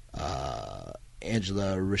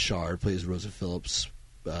 Angela Richard plays Rosa Phillips,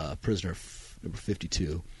 prisoner number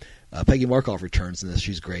 52. Peggy Markoff returns in this.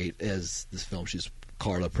 She's great as this film. She's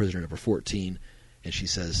Carla, prisoner number 14, and she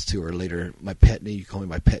says to her later, "My pet name. You call me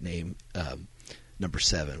my pet name, number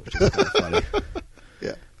 7," which is kind of funny.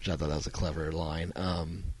 Yeah, which I thought that was a clever line.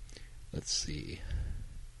 Let's see.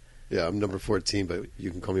 Yeah, I'm number 14, but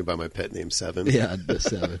you can call me by my pet name 7. Yeah,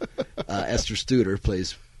 7. Esther Studer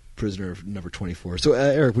plays prisoner number 24. So,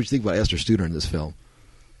 Eric, what do you think about Esther Studer in this film?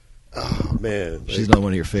 Oh, man. She's not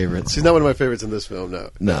one of your favorites. She's not one of my favorites in this film, no.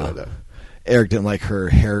 No. Eric didn't like her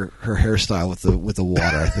hairstyle with the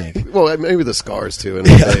water, I think. Well, maybe the scars, too, in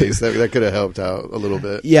her face. That could have helped out a little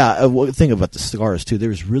bit. Yeah, one thing about the scars, too, there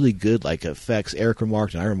was really good like effects. Eric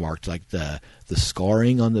remarked, and I remarked, like the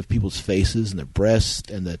scarring on the people's faces and their breasts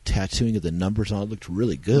and the tattooing of the numbers on it looked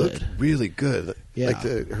really good. Looked really good. Yeah.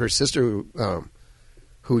 Like her sister,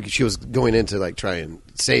 who she was going in to like try and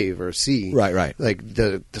save or see. Right. Like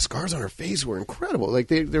the scars on her face were incredible. Like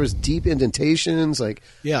there was deep indentations. Like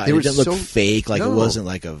yeah, they it were didn't look fake. Like no. It wasn't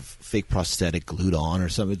like a fake prosthetic glued on or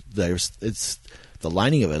something. It's the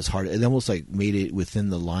lining of it is hard. It almost like made it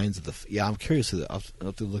within the lines of the. Yeah, I'm curious. I'll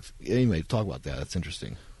have to look. Anyway, talk about that. That's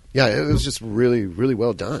interesting. Yeah, it was just really, really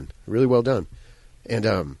well done. Really well done. And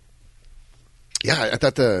yeah, I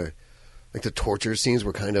thought the torture scenes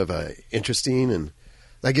were kind of interesting, and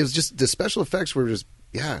like it was just the special effects were just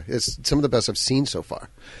it's some of the best I've seen so far.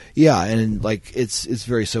 Yeah, and like it's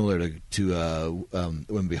very similar to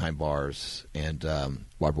Women Behind Bars and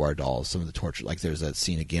Barbed Wire Dolls. Some of the torture, like there's that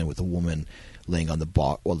scene again with a woman laying on the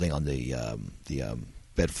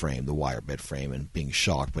bed frame, the wire bed frame, and being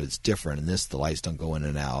shocked, but it's different. In this, the lights don't go in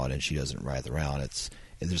and out, and she doesn't writhe around.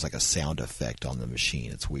 There's like a sound effect on the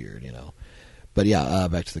machine. It's weird, But yeah,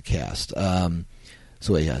 back to the cast.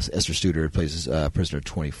 So yes, Esther Studer plays prisoner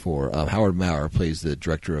 24. Howard Maurer plays the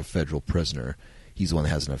director of Federal Prisoner. He's the one that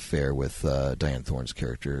has an affair with Diane Thorne's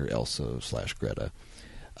character, Elsa / Greta.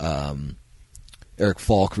 Eric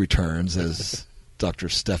Falk returns as Dr.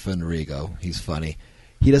 Stefan Rigo. He's funny.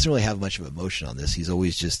 he doesn't really have much of emotion on this. He's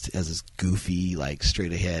always just has this goofy, like,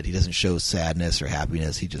 straight ahead. He doesn't show sadness or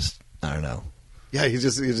happiness. He just, I don't know. Yeah, he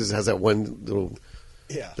just has that one little,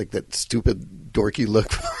 like that stupid dorky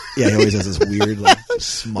look. Yeah, he always has this weird like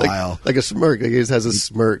smile, like a smirk. Like he just has a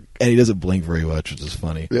smirk, and he doesn't blink very much, which is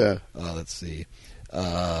funny. Yeah. Let's see.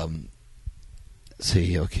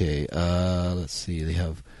 Okay. Let's see. They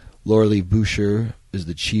have Laura Lee Boucher is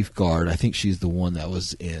the chief guard. I think she's the one that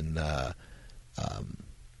was in Around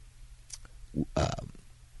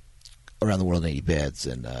the World in 80 Beds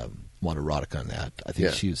and Wanda Erotica on that. I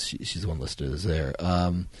think she's the one listed as there.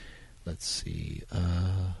 Let's see.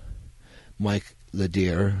 Mike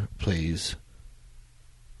Ledier plays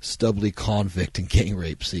Stubbly convict in gang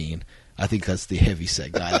rape scene. I think that's the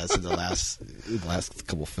heavyset guy that's in the last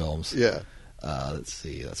couple films. Yeah. Let's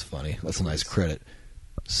see. That's funny. That's a nice credit.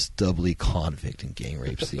 Stubbly convict in gang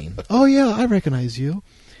rape scene. Oh, yeah, I recognize you.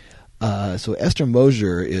 So Esther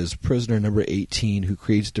Mosier is prisoner number 18 who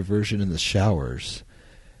creates diversion in the showers.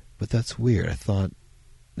 But that's weird. I thought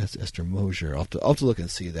that's Esther Mosier. I'll have to look and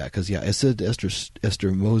see that. Because, yeah, it said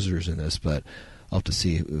Esther Mosier's in this, but I'll have to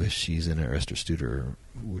see if she's in it or Esther Studer,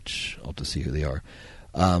 which I'll have to see who they are.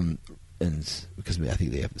 And because I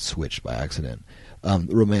think they have switched by accident.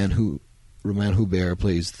 Roman Hubert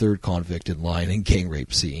plays third convict in line in gang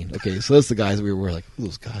rape scene. Okay, so that's the guys we were like,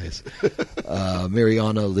 those guys.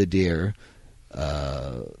 Mariana Ledier,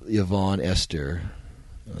 Yvonne Esther.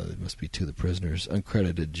 There must be two of the prisoners.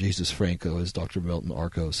 Uncredited. Jesus Franco as Dr. Milton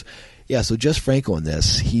Arcos. Yeah, so Jess Franco in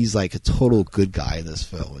this, he's like a total good guy in this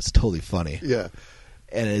film. It's totally funny. Yeah.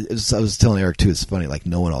 And I was telling Eric, too, it's funny, like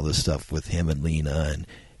knowing all this stuff with him and Lena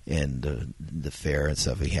and the affair and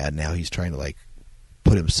stuff he had. Now he's trying to, like,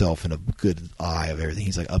 put himself in a good eye of everything.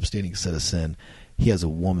 He's like upstanding citizen. He has a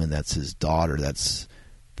woman that's his daughter that's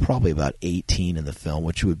probably about 18 in the film,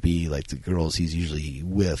 which would be like the girls he's usually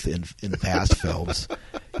with in the past films.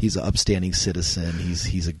 He's an upstanding citizen.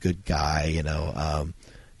 He's a good guy, you know.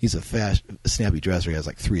 He's a snappy dresser. He has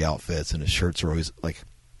like 3 outfits, and his shirts are always like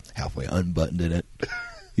halfway unbuttoned in it.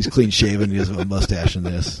 He's clean shaven. He has a mustache in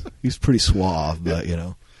this. He's pretty suave, but you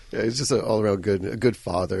know. Yeah, he's just an all-around good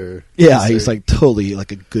father. Yeah, he's like totally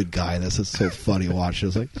like a good guy. That's just so funny watching.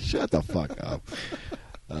 It's like, shut the fuck up.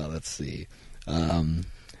 Let's see.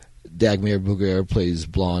 Dagmar Bouguer plays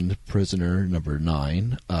blonde prisoner number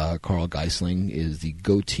 9. Carl Geisling is the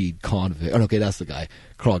goateed convict. Oh, okay, that's the guy.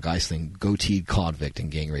 Carl Geisling, goateed convict in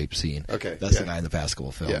gang rape scene. Okay, that's the guy in the past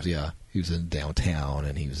couple films. Yeah, he was in Downtown,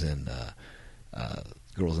 and he was in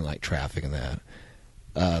Girls in Night Traffic and that.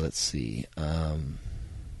 Let's see.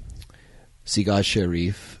 Sigar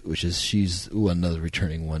Sharif, she's another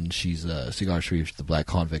returning one. She's Sigar Sharif, the black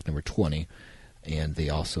convict number 20, and they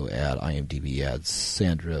also IMDb adds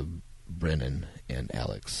Sandra Brennan and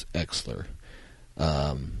Alex Exler.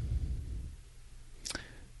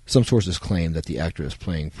 Some sources claim that the actress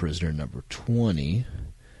playing prisoner number 20,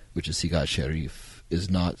 which is Sigar Sharif, is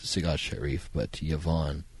not Sigar Sharif, but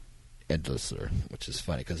Yvonne Edlisler, which is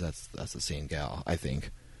funny because that's the same gal, I think,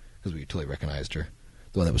 because we totally recognized her.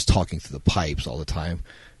 The one that was talking through the pipes all the time.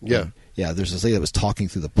 Yeah. And, yeah, there's this lady that was talking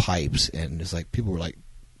through the pipes, and it's like people were like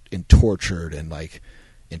tortured and like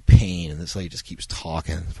in pain, and this lady just keeps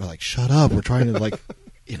talking. We're like, shut up, we're trying to like,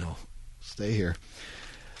 stay here.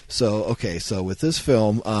 So, okay, so with this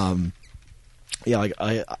film, yeah, like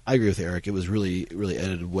I agree with Eric. It was really, really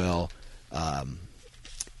edited well.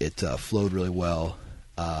 It flowed really well.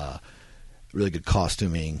 Really good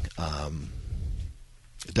costuming.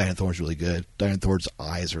 Diane Thorne's really good. Diane Thorne's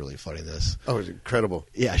eyes are really funny in this. Oh, it's incredible.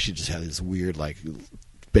 Yeah, she just had this weird, like,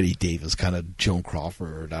 Betty Davis kind of Joan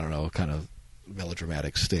Crawford, I don't know, kind of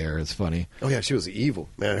melodramatic stare. It's funny. Oh, yeah, she was evil.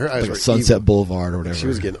 Man, her eyes like were Sunset evil. Boulevard or whatever. She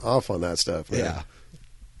was getting off on that stuff. Man. Yeah.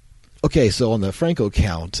 Okay, so on the Franco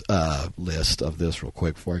count list of this real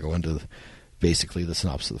quick before I go into basically the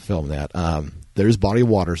synopsis of the film, that there's body of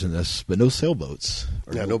waters in this, but no sailboats.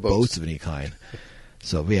 Or no boats of any kind.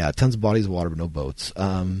 So, yeah, tons of bodies of water, but no boats.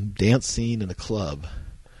 Dance scene in a club.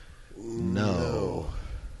 No.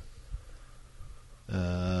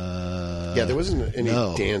 Yeah, there wasn't any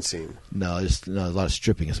dancing. No, just a lot of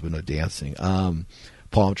stripping, but no dancing.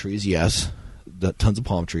 Palm trees, yes. Tons of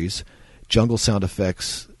palm trees. Jungle sound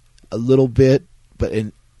effects, a little bit, but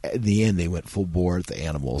in the end, they went full bore with the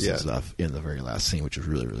animals and stuff in the very last scene, which was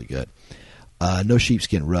really, really good. No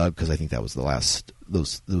sheepskin rug, because I think that was the last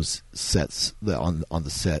those sets on the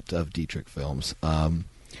set of Dietrich films.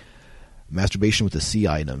 Masturbation with a sea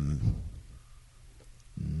item.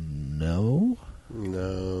 No,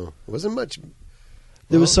 it wasn't much.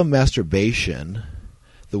 There was some masturbation.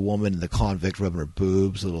 The woman, the convict, rubbing her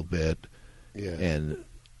boobs a little bit. Yeah, and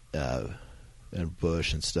and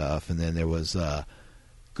bush and stuff. And then there was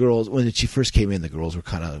girls. When she first came in, the girls were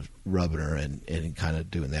kind of rubbing her and kind of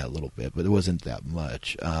doing that a little bit, but it wasn't that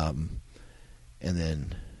much. And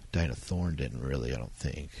then Diana Thorne didn't really, I don't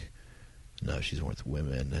think. No, she's with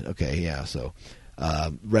women. Okay, yeah, so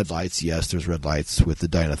red lights, yes, there's red lights with the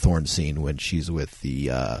Diana Thorne scene when she's with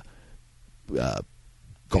the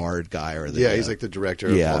guard guy. Or the, he's like the director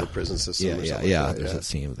of all the prison systems. Yeah, there's that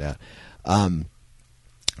scene with that.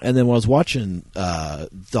 And then when I was watching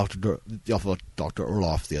Dr.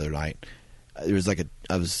 Orloff the other night, there was I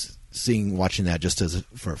was watching that just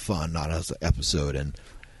for fun, not as an episode, and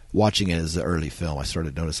watching it as an early film, I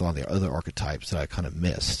started to notice a lot of the other archetypes that I kind of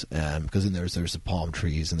missed. Because then there's the palm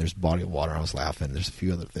trees and there's body of water. I was laughing. There's a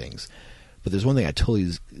few other things, but there's one thing I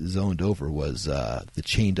totally zoned over was the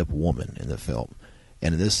chained up woman in the film,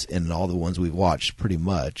 and in this and all the ones we've watched, pretty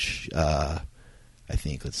much. I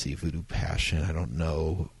think, let's see, Voodoo Passion, I don't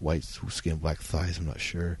know, White Skin, Black Thighs, I'm not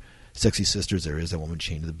sure. Sexy Sisters, there is that woman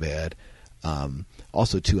chained to the bed.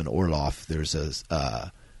 Also, too, in Orloff, there's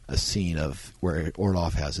a scene of where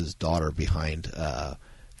Orloff has his daughter behind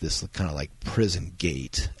this kind of like prison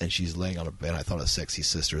gate, and she's laying on a bed. I thought of Sexy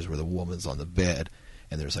Sisters, where the woman's on the bed,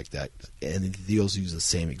 and there's like that, and they also use the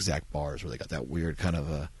same exact bars where they got that weird kind of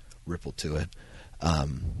a ripple to it.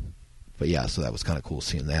 But yeah, so that was kind of cool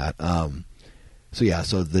seeing that. So yeah,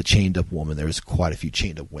 so the chained up woman. There's quite a few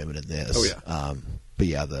chained up women in this. Oh yeah. But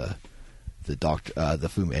yeah, the doctor, the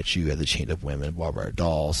Fu Manchu had the chained up women. Barbara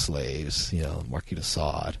Doll, slaves. Marquis de Sade.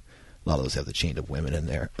 A lot of those have the chained up women in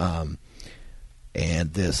there.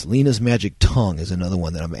 And this Lena's magic tongue is another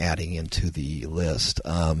one that I'm adding into the list.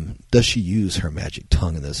 Does she use her magic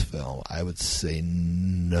tongue in this film? I would say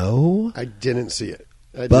no. I didn't see it.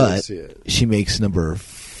 But she makes number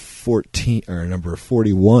 14 or number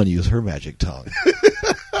 41 use her magic tongue.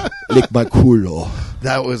 Lick my culo.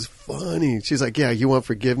 That was funny. She's like, yeah, you want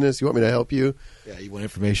forgiveness? You want me to help you? Yeah, you want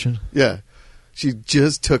information? Yeah. She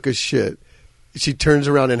just took a shit. She turns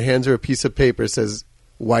around and hands her a piece of paper, says,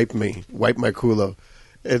 wipe me, wipe my culo.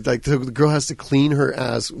 And like the girl has to clean her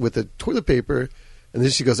ass with the toilet paper, and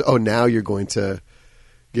then she goes, oh, now you're going to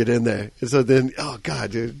get in there. And so then, oh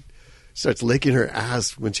God, dude, starts licking her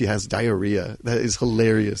ass when she has diarrhea. That is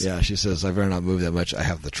hilarious. Yeah, she says, I better not move that much. I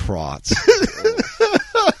have the trots.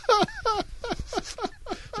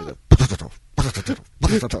 And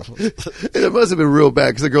it must have been real bad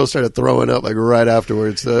because the girl started throwing up like right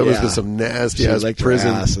afterwards. So it must have been some nasty ass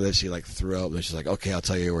prison. Her ass, and then she like threw up, and she's like, "Okay, I'll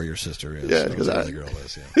tell you where your sister is." Yeah, because the girl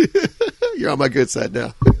is. Yeah. You're on my good side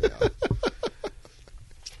now. Yeah.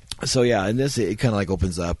 So yeah, and this it kind of like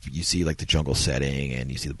opens up. You see like the jungle setting,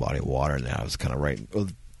 and you see the body of water. And I was kind of writing. Well,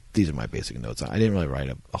 these are my basic notes. I didn't really write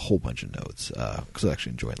a whole bunch of notes because I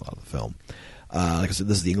actually enjoyed a lot of the film. Like I said,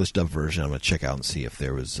 this is the English dub version. I'm going to check out and see if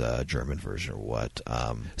there was a German version or what.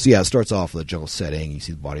 So yeah, it starts off with a jungle setting. You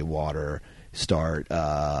see the body of water. Start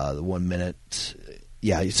the 1 minute.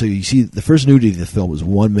 Yeah, so you see the first nudity of the film was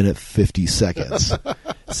 1 minute 50 seconds.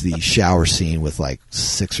 It's the shower scene with like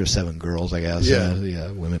 6 or 7 girls, I guess. Yeah,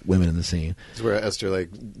 women in the scene. It's where Esther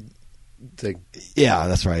yeah,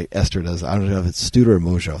 that's right. Esther does. I don't know if it's Studer or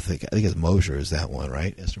Mosher. I think it's Mosher is that one,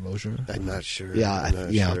 right? Esther Mosher. I'm not sure. Yeah, I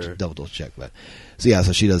have to double check. But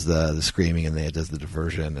so she does the screaming, and then it does the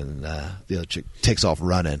diversion, and the other chick takes off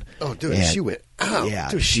running. Oh, dude, she went out. Yeah,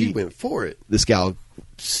 dude, she went for it. This gal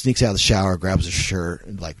sneaks out of the shower, grabs her shirt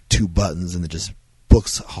and like 2 buttons, and then just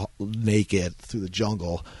books naked through the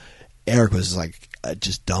jungle. Eric was like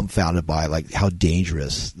just dumbfounded by like how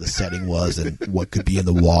dangerous the setting was and what could be in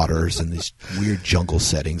the waters and these weird jungle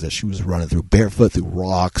settings that she was running through barefoot through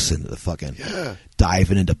rocks and the fucking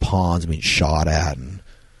diving into ponds being shot at. And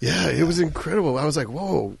it was incredible. I was like,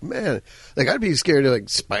 whoa, man. Like I'd be scared of like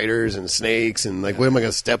spiders and snakes and like, what am I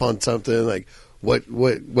going to step on something? Like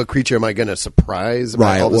what creature am I going to surprise?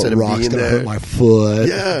 Right. All of a sudden rock's going to hurt my foot?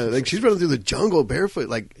 Yeah. Like she's running through the jungle barefoot,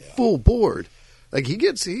 like full board. Like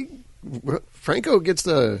Franco gets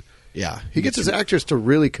he gets his actors to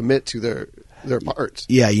really commit to their parts.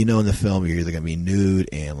 Yeah, in the film you're either gonna be nude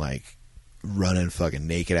and like running fucking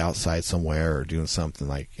naked outside somewhere or doing something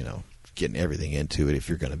like getting everything into it if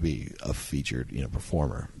you're gonna be a featured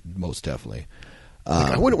performer, most definitely.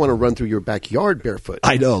 I wouldn't want to run through your backyard barefoot.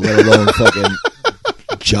 I know, let alone fucking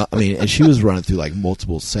jump. I mean, and she was running through like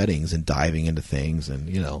multiple settings and diving into things and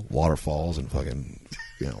waterfalls and fucking.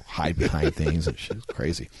 Hide behind things. And shit.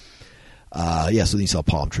 Crazy. So then you saw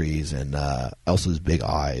palm trees and Elsa's big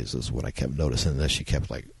eyes is what I kept noticing. That she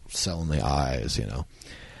kept like selling the eyes.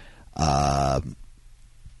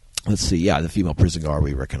 Let's see. Yeah, the female prison guard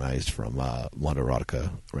we recognized from Wanda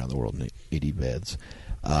Erotica Around the World in 80 Beds.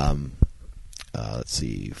 let's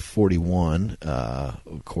see, 41,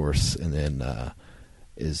 of course, and then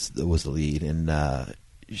was the lead, and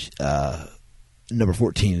number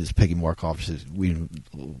 14 is Peggy Markoff. We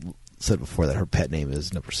said before that her pet name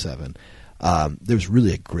is number 7. There's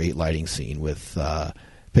really a great lighting scene with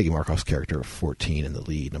Peggy Markoff's character 14 in the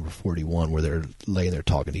lead, number 41, where they're laying there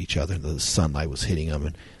talking to each other, and the sunlight was hitting them,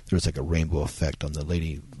 and there was like a rainbow effect on the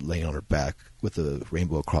lady laying on her back with the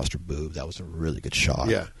rainbow across her boob. That was a really good shot.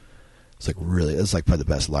 Yeah. It's like really, it's like probably the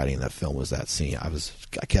best lighting in that film was that scene.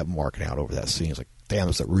 I kept marking out over that scene. It's like, damn,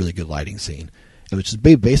 it's a really good lighting scene. It was just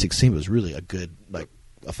a basic scene, but it was really a good, like,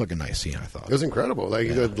 a fucking nice scene, I thought. It was incredible. Like,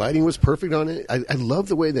 the lighting was perfect on it. I love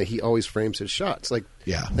the way that he always frames his shots. Like,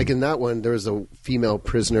 like in that one, there's a female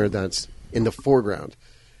prisoner that's in the foreground,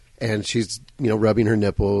 and she's, rubbing her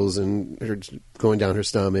nipples and her going down her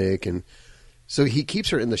stomach, and so he keeps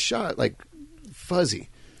her in the shot, like, fuzzy.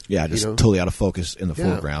 Yeah, just totally out of focus in the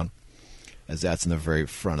foreground, as that's in the very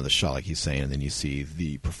front of the shot, like he's saying, and then you see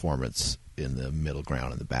the performance in the middle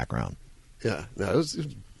ground and the background. Yeah, no, it was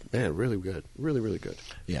man, really good. Really, really good.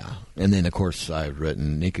 Yeah. And then, of course, I've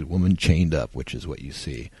written Naked Woman Chained Up, which is what you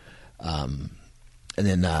see. And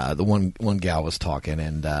then the one gal was talking,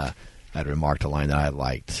 and I had remarked a line that I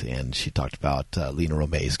liked, and she talked about Lena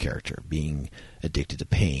Romay's character being addicted to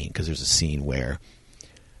pain, because there's a scene where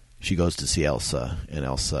she goes to see Ilsa, and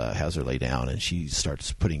Ilsa has her lay down, and she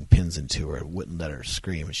starts putting pins into her, wouldn't let her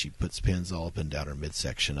scream, and she puts pins all up and down her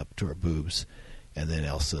midsection up to her boobs. And then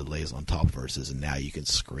Ilsa lays on top of her and says, and now you can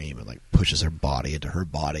scream, and like pushes her body into her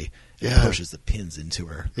body and pushes the pins into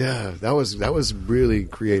her. Yeah, that was really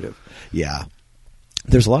creative. Yeah.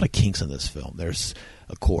 There's a lot of kinks in this film. There's,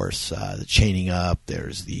 of course, the chaining up.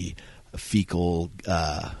 There's the fecal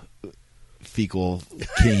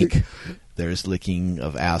kink. There's licking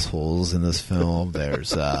of assholes in this film.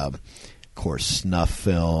 There's, of course, snuff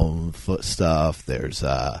film, foot stuff. There's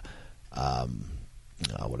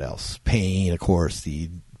what else? Pain, of course, the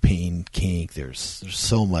pain kink. There's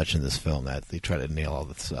so much in this film that they try to nail all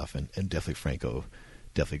the stuff, and definitely Franco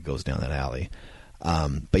definitely goes down that alley.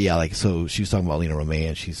 But yeah, like, so she was talking about Lena Romay,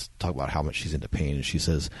 and she's talking about how much she's into pain, and she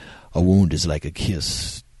says, a wound is like a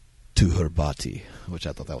kiss to her body, which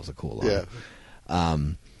I thought that was a cool line.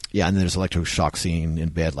 Yeah. And then there's electroshock scene in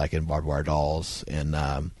bed, like in Barbed Wire Dolls,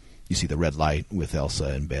 and you see the red light with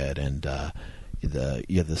Ilsa in bed, and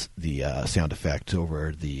you have the sound effect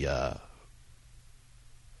over the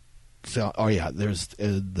sound. Oh yeah, there's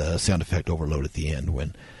the sound effect overload at the end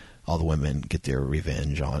when all the women get their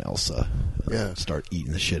revenge on Ilsa. Start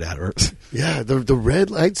eating the shit out of her. Yeah, the red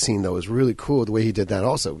light scene though is really cool. The way he did that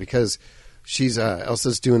also, because she's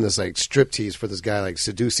Elsa's doing this like striptease for this guy, like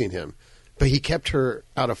seducing him, but he kept her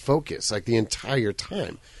out of focus like the entire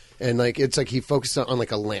time, and like it's like he focused on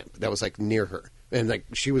like a lamp that was like near her, and like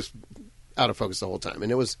she was out of focus the whole time,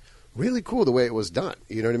 and it was really cool the way it was done.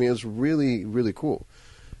 You know what I mean? It was really, really cool.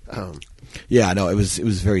 Yeah, no, it was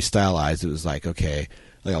very stylized. It was like, okay,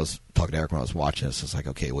 like I was talking to Eric when I was watching this. It's like,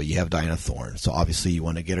 okay, well, you have Diana Thorne, so obviously you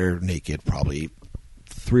want to get her naked probably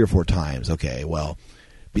 3 or 4 times. Okay, well,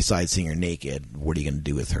 besides seeing her naked, what are you going to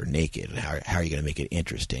do with her naked? How are you going to make it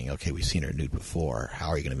interesting? Okay, we've seen her nude before. How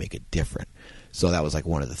are you going to make it different? So that was like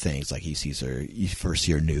one of the things. Like he sees her, you first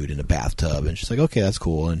see her nude in a bathtub, and she's like, okay, that's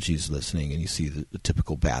cool, and she's listening, and you see the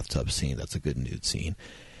typical bathtub scene. That's a good nude scene.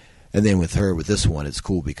 And then with this one, it's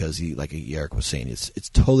cool because like Eric was saying, it's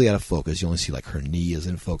totally out of focus. You only see like her knee is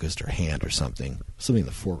in focus, her hand or something in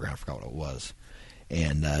the foreground. I forgot what it was,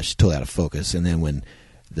 and she's totally out of focus. And then when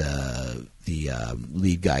the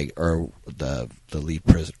lead guy or the lead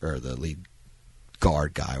prison or the lead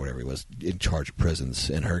guard guy, whatever he was, in charge of prisons,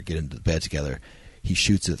 and her get into the bed together, he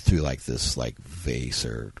shoots it through like this like vase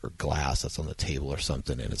or glass that's on the table or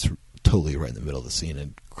something, and it's totally right in the middle of the scene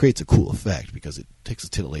and creates a cool effect because it takes the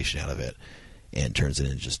titillation out of it and turns it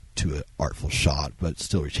into just to an artful shot, but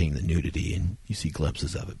still retaining the nudity, and you see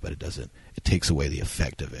glimpses of it, but it takes away the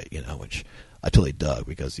effect of it, which I totally dug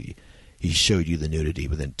because he showed you the nudity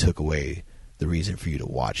but then took away the reason for you to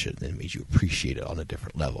watch it and then made you appreciate it on a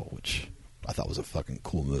different level, which I thought was a fucking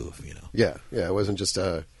cool move, Yeah, it wasn't just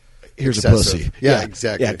here's excessive. a pussy. Yeah,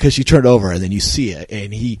 exactly. Yeah, because she turned over and then you see it,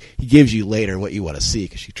 and he gives you later what you want to see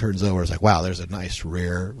because she turns over. It's like, wow, there's a nice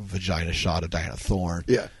rare vagina shot of Diana Thorne.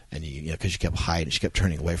 Yeah, and because she kept hiding, she kept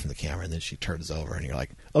turning away from the camera, and then she turns over, and you're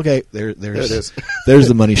like, okay, there's it is. There's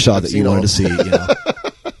the money shot that you wanted to see.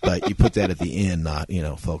 But you put that at the end, not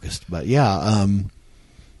focused. But yeah,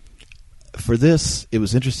 for this, it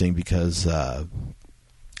was interesting because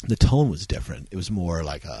the tone was different. It was more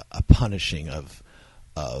like a punishing of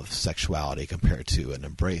sexuality compared to an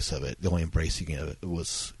embrace of it. The only embracing of it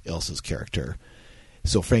was Ilsa's character.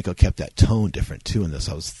 So Franco kept that tone different too in this.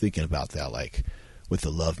 I was thinking about that, like with the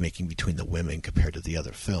love making between the women compared to the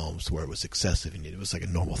other films where it was excessive and it was like a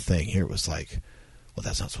normal thing. Here it was like, well,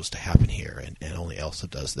 that's not supposed to happen here, and only Elsa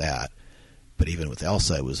does that. But even with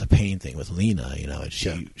Elsa, it was a pain thing with Lena, you know, and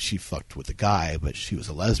she fucked with the guy, but she was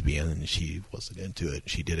a lesbian and she wasn't into it.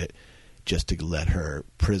 She did it just to let her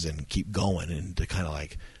prison keep going and to kind of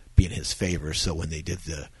like be in his favor. So when they did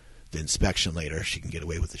the inspection later, she can get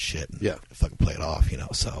away with the shit and fucking play it off, you know.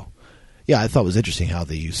 So yeah, I thought it was interesting how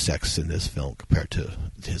they used sex in this film compared to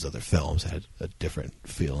his other films. It had a different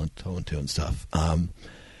feel and tone to it and stuff.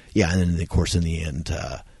 Yeah, and then of course in the end,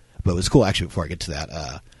 but it was cool actually. Before I get to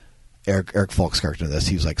that, Eric Falk's character in this,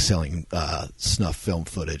 he was like selling snuff film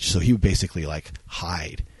footage, so he would basically like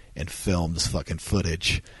hide and film this fucking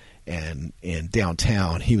footage. And in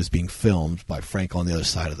downtown, he was being filmed by Frank on the other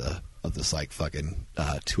side of this like fucking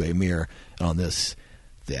two-way mirror, and on this,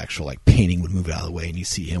 the actual like painting would move out of the way, and you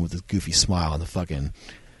see him with this goofy smile on the fucking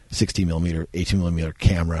 16mm, 18mm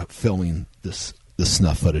camera filming this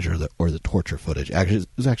snuff footage or the torture footage. Actually, it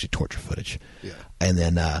was actually torture footage. Yeah. And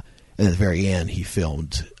then at the very end, he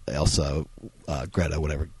filmed Elsa, Greta,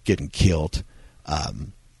 whatever, getting killed,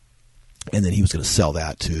 and then he was going to sell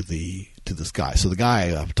that to this guy. So the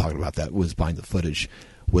guy I'm talking about that was buying the footage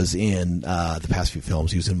was in the past few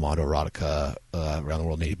films. He was in Mondo Erotica, Around the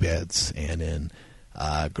World in 80 Beds, and in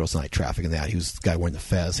Girls Night Traffic, and that he was the guy wearing the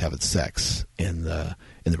fez having sex in the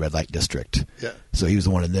red light district. Yeah. So he was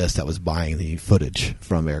the one in this that was buying the footage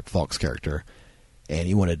from Eric Falk's character, and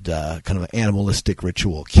he wanted kind of an animalistic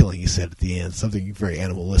ritual killing. He said at the end something very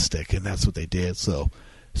animalistic, and that's what they did. So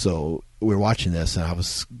we were watching this, and I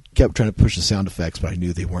kept trying to push the sound effects, but I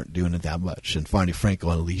knew they weren't doing it that much. And finally, Franco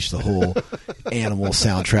unleashed the whole animal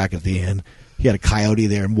soundtrack at the end. He had a coyote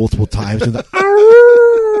there multiple times, and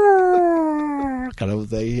kind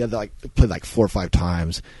of he had like played like 4 or 5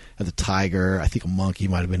 times. Had the tiger, I think a monkey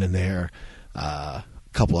might have been in there, a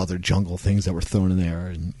couple other jungle things that were thrown in there,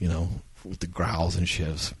 and you know, with the growls and shit.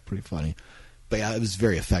 It was pretty funny, but yeah, it was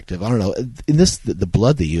very effective. I don't know, in this the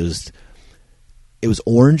blood they used, it was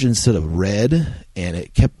orange instead of red, and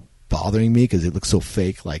it kept bothering me because it looked so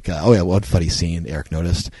fake. Like, one funny scene Eric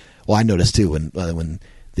noticed. Well, I noticed too when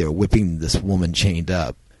they were whipping this woman chained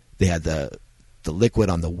up. They had the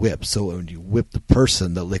liquid on the whip, so when you whip the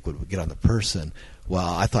person, the liquid would get on the person.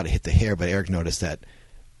 Well, I thought it hit the hair, but Eric noticed that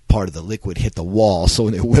part of the liquid hit the wall. So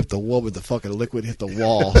when they whipped the woman, the fucking liquid hit the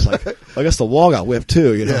wall. It's like, I guess the wall got whipped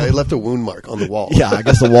too. You know? Yeah, it left a wound mark on the wall. Yeah, I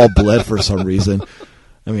guess the wall bled for some reason.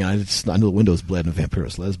 I mean, I know the windows bled in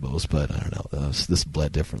Vampiros Lesbos, but I don't know. This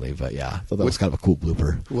bled differently. But yeah, I thought that was kind of a cool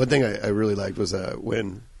blooper. One thing I really liked was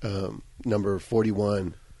when number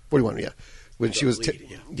 41, yeah, when she was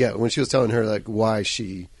when she was telling her like why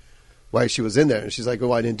she was in there, and she's like,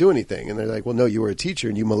 "Oh, I didn't do anything," and they're like, "Well, no, you were a teacher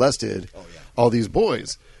and you molested all these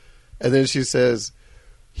boys," and then she says,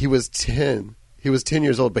 "He was 10. He was 10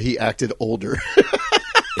 years old, but he acted older."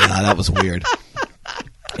 Yeah, that was weird.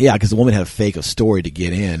 Yeah, because the woman had to fake a story to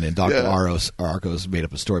get in, and Dr. Arcos made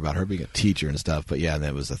up a story about her being a teacher and stuff. But yeah,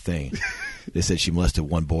 that was the thing. They said she molested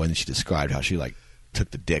one boy, and then she described how she like took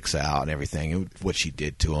the dicks out and everything, and what she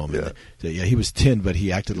did to him. Yeah, and he was 10, but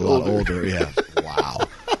he acted a lot older. Yeah, wow.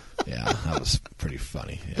 Yeah, that was pretty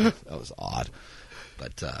funny. Yeah, that was odd,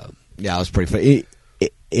 but yeah, it was pretty funny.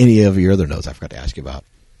 Any of your other notes I forgot to ask you about?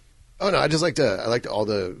 Oh no, I liked all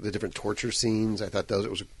the different torture scenes. I thought it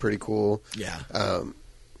was pretty cool. Yeah.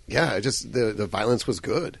 Yeah, just the violence was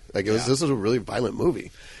good. Like this was a really violent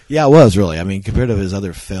movie. Yeah, it was really. I mean, compared to his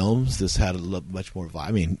other films, this had much more.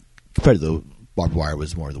 I mean, compared to the Barbed Wire,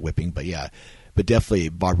 was more of the whipping. But yeah, but definitely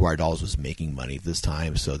Barbed Wire Dolls was making money this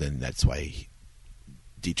time. So then that's why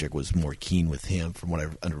Dietrich was more keen with him. From what I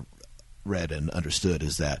read and understood,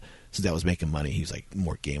 is that since that was making money, he was like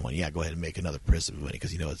more game on. Yeah, go ahead and make another prison money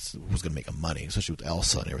because it was going to make him money, especially with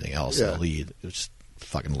Elsa and everything else. Yeah. In the lead, it was just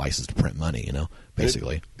fucking license to print money,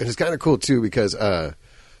 basically. And it's kind of cool too because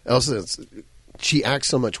Elsa, she acts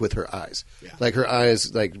so much with her eyes. Yeah. Like her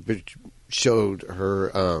eyes, like showed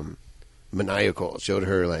her maniacal. Showed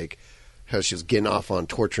her like how she was getting off on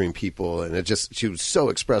torturing people, and she was so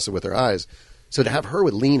expressive with her eyes. So to have her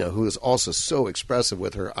with Lena, who is also so expressive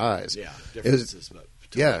with her eyes, differences, but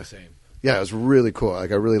totally the same. Yeah, it was really cool.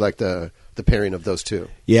 Like I really liked the pairing of those two.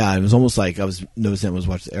 Yeah, it was almost like I was noticing. I was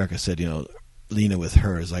watching. Erica said, Lena with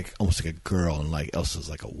her is like almost like a girl, and like Elsa's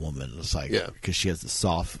like a woman. It's like because she has the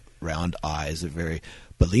soft, round eyes.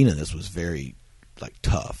 But Lena in this was very like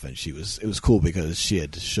tough, and it was cool because she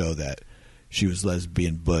had to show that she was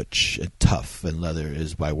lesbian, butch, and tough, and leather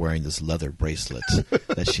is by wearing this leather bracelet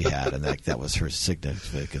that she had, and that was her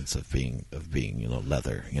significance of being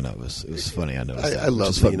leather. It was funny. I noticed that. I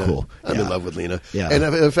love Lena. Cool. I'm in love with Lena. Yeah. And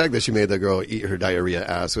the fact that she made the girl eat her diarrhea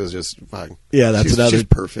ass was just fine. Yeah, that's another she's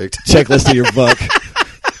perfect. checklist of your book.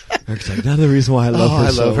 Eric's like, another reason why I love her.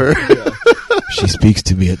 I love her. Yeah. She speaks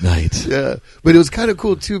to me at night. Yeah, but it was kind of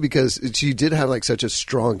cool too because she did have like such a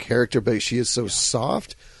strong character, but she is so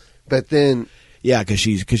soft. But then, yeah, because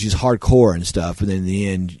she's hardcore and stuff, and then in the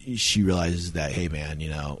end, she realizes that, hey man,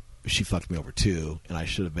 she fucked me over too, and I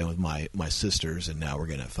should have been with my sisters, and now we're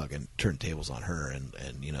gonna fucking turn tables on her, and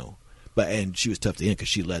and she was tough to end because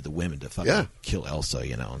she led the women to fucking kill Elsa,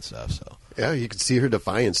 and stuff. So yeah, you could see her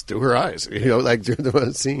defiance through her eyes, like during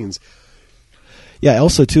the scenes. Yeah,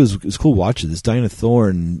 Elsa too is cool watching this. Diana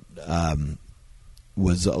Thorne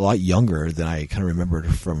was a lot younger than I kind of remembered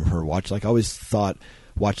from her watch. Like I always thought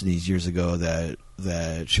watching these years ago that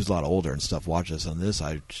she was a lot older and stuff. Watching this on this,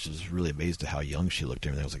 I was really amazed at how young she looked.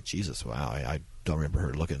 And I was like, Jesus, wow! I don't remember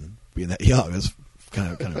her being that young. I was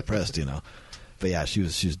kind of impressed, But yeah, she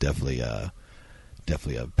was definitely a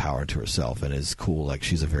power to herself, and it's cool. Like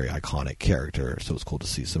she's a very iconic character, so it's cool to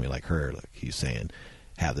see somebody like her, like he's saying,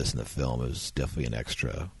 have this in the film. It was definitely an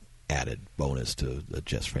extra added bonus to the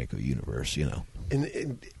Jess Franco universe,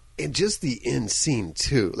 And just the end scene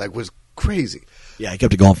too, like was crazy. Yeah, he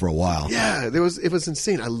kept it going for a while. Yeah, it was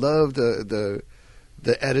insane. I love the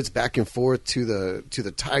edits back and forth to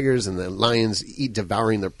the tigers and the lions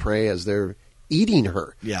devouring their prey as they're eating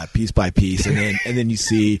her. Yeah, piece by piece, and then you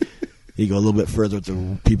see. You go a little bit further with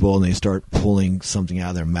the people, and they start pulling something out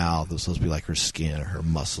of their mouth. It was supposed to be like her skin or her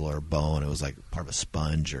muscle or bone. It was like part of a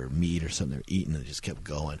sponge or meat or something they're eating, and it just kept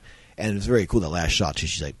going. And it was very cool, that last shot, too.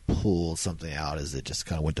 She like pulled something out as it just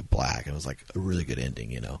kind of went to black. And it was like a really good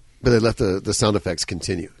ending, But they let the sound effects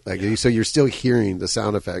continue. So you're still hearing the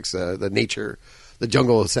sound effects, the nature, the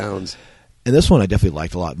jungle sounds. And this one I definitely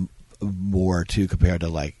liked a lot more, too, compared to,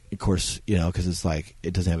 like, of course, because it's like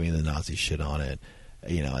it doesn't have any of the Nazi shit on it.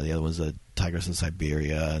 And the other one's the Tigress in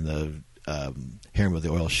Siberia and the Harem of the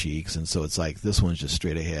Oil Sheiks, and so it's like this one's just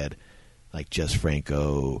straight ahead, like Jess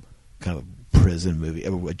Franco kind of prison movie,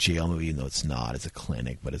 a jail movie. Even though it's not, it's a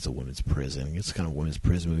clinic, but it's a women's prison. It's kind of a women's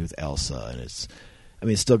prison movie with Elsa, and it's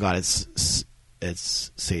still got its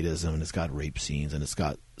sadism, and it's got rape scenes, and it's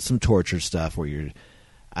got some torture stuff where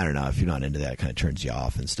I don't know, if you're not into that, it kind of turns you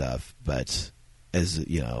off and stuff. But as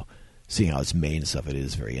seeing how it's made and stuff, it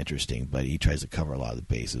is very interesting. But he tries to cover a lot of the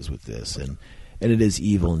bases with this, and it is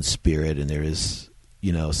evil in spirit, and there is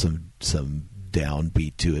some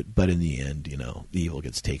downbeat to it. But in the end, the evil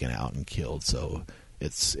gets taken out and killed, so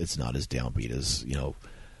it's not as downbeat as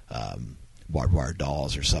barbed wire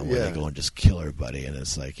dolls or something where they go and just kill everybody, and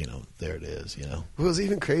it's like there it is. Well, it was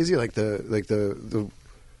even crazy, like the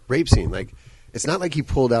rape scene, like. It's not like he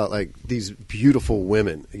pulled out like these beautiful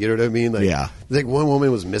women. You know what I mean? Like, like one woman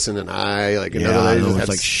was missing an eye. Like another lady was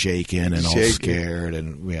like shaking and all scared,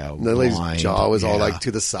 and another lady's jaw was all like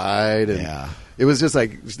to the side. And it was just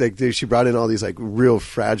like she brought in all these like real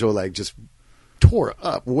fragile, like just tore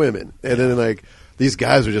up women, and then like these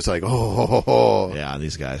guys were just like, yeah,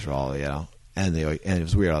 these guys were all and it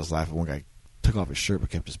was weird. I was laughing. One guy took off his shirt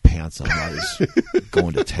but kept his pants on while he was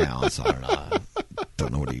going to town. So I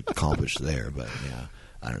don't know what he accomplished there, but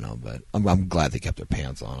I don't know. But I'm glad they kept their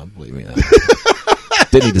pants on. Believe me.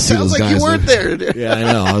 Didn't need to see those like guys. You weren't there. Yeah, I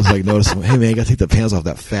know. I was like noticing. Hey man, you got to take the pants off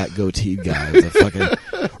that fat goatee guy, the fucking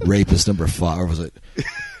rapist number 5. Or was it?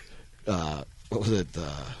 What was it?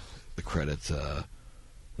 The credits.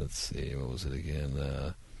 Let's see. What was it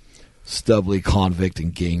again? Stubbly convict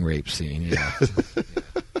and gang rape scene. Yeah.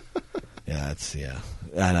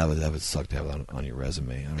 I know that would suck to have on your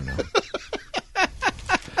resume. I don't know.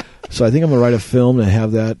 So I think I'm gonna write a film and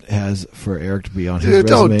have that for Eric to be on his resume.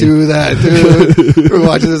 Don't do that, dude. We're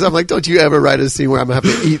watching this. I'm like, don't you ever write a scene where I'm gonna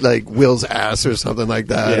have to eat like Will's ass or something like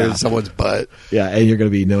that, or someone's butt. Yeah, and you're gonna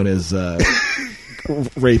be known as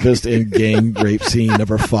rapist in gang rape scene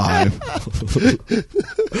number 5,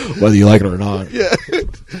 whether you like it or not. Yeah.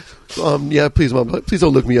 Please, Mom. Please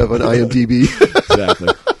don't look me up on IMDb. Exactly.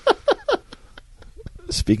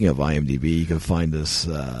 Speaking of IMDb, you can find us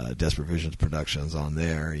Desperate Visions Productions on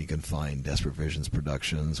there. You can find Desperate Visions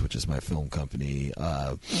Productions, which is my film company,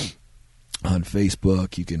 on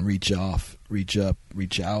Facebook. You can reach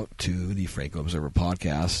out to the Franco Observer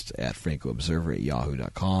podcast at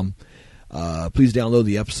francoobserver@yahoo.com. Please download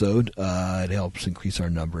the episode. It helps increase our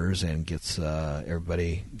numbers and gets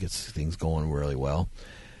things going really well.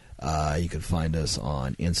 You can find us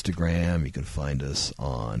on Instagram. You can find us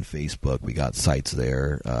on Facebook. We got sites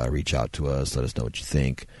there. Reach out to us. Let us know what you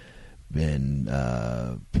think. been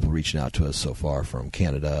people reaching out to us so far from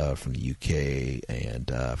Canada, from the UK,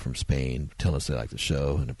 and from Spain, telling us they like the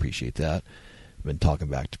show and appreciate that. Been talking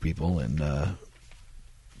back to people and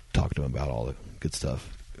talking to them about all the good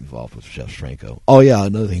stuff involved with Jeff Franco. Oh yeah,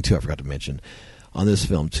 another thing too I forgot to mention on this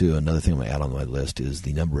film too. Another thing I'm going to add on my list is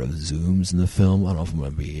the number of zooms in the film. I don't know if I'm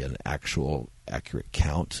going to be an actual accurate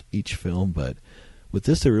count each film, but with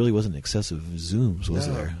this there really wasn't excessive zooms, was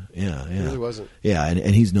there? Yeah, It really wasn't. Yeah,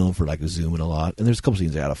 and he's known for like zooming a lot. And there's a couple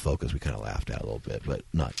scenes out of focus we kind of laughed at a little bit, but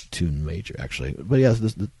not too major actually. But yeah,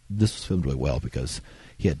 this was filmed really well because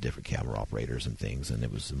he had different camera operators and things, and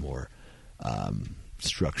it was a more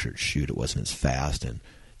structured shoot. It wasn't as fast, and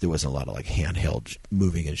there wasn't a lot of like handheld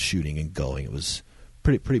moving and shooting and going. It was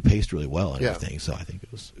pretty paced really well and everything. So I think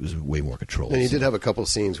it was way more controlled. And he did have a couple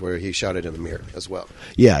scenes where he shot it in the mirror as well.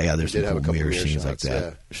 Yeah. There's some have a cool couple mirror mirror scenes shots, like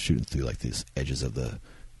that, shooting through like these edges of the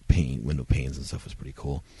window panes and stuff was pretty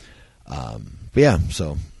cool. But yeah,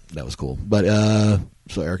 so that was cool. But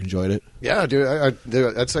so Eric enjoyed it. Yeah, dude.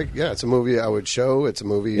 That's like it's a movie I would show. It's a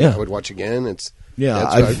movie I would watch again.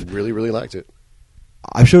 I really really liked it.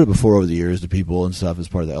 I've showed it before over the years to people and stuff as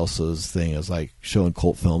part of the Ilsa's thing. It's like showing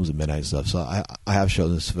cult films at midnight and stuff. So I have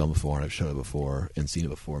shown this film before, and I've shown it before and seen it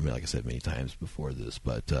before. I mean, like I said, many times before this.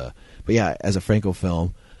 But yeah, as a Franco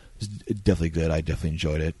film, it's definitely good. I definitely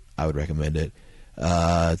enjoyed it. I would recommend it.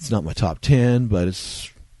 It's not my top 10, but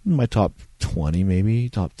it's my top 20, maybe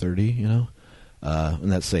top 30. You know,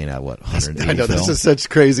 and that's saying at what 180. I know film. this is such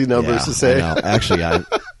crazy numbers to say. Actually,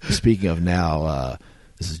 speaking of now.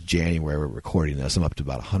 This is January. We're recording this. I'm up to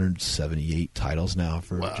about 178 titles now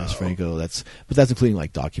for Jess Franco. But that's including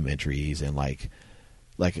like documentaries and like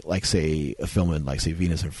say a film in like say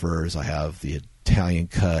Venus and Furs. I have the Italian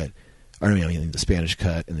cut, or I mean the Spanish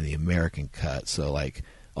cut, and then the American cut. So like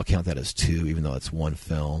I'll count that as two, even though it's one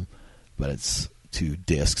film, but it's 2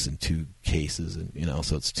 discs and 2 cases, and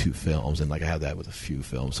so it's 2 films. And like I have that with a few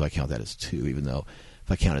films, so I count that as 2, even though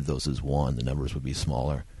if I counted those as 1, the numbers would be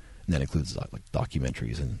smaller. And that includes like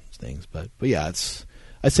documentaries and things, but yeah,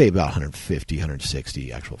 I'd say about 150,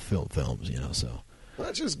 160 actual films. So well,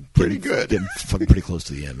 that's just pretty good. Getting fucking pretty close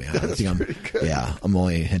to the end, man. That's pretty good. Yeah, I'm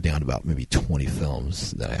only head down to about maybe 20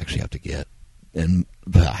 films that I actually have to get, and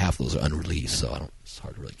about half of those are unreleased, so it's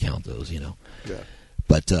hard to really count those. Yeah.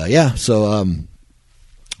 But yeah, so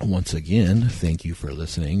once again, thank you for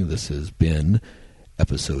listening. This has been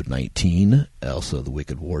episode 19, Elsa the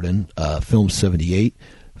Wicked Warden, film 78.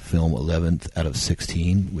 Film 11th out of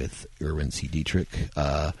 16 with Erwin C. Dietrich.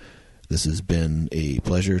 This has been a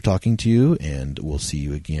pleasure talking to you, and we'll see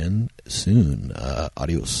you again soon.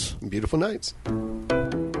 Adios. Beautiful nights.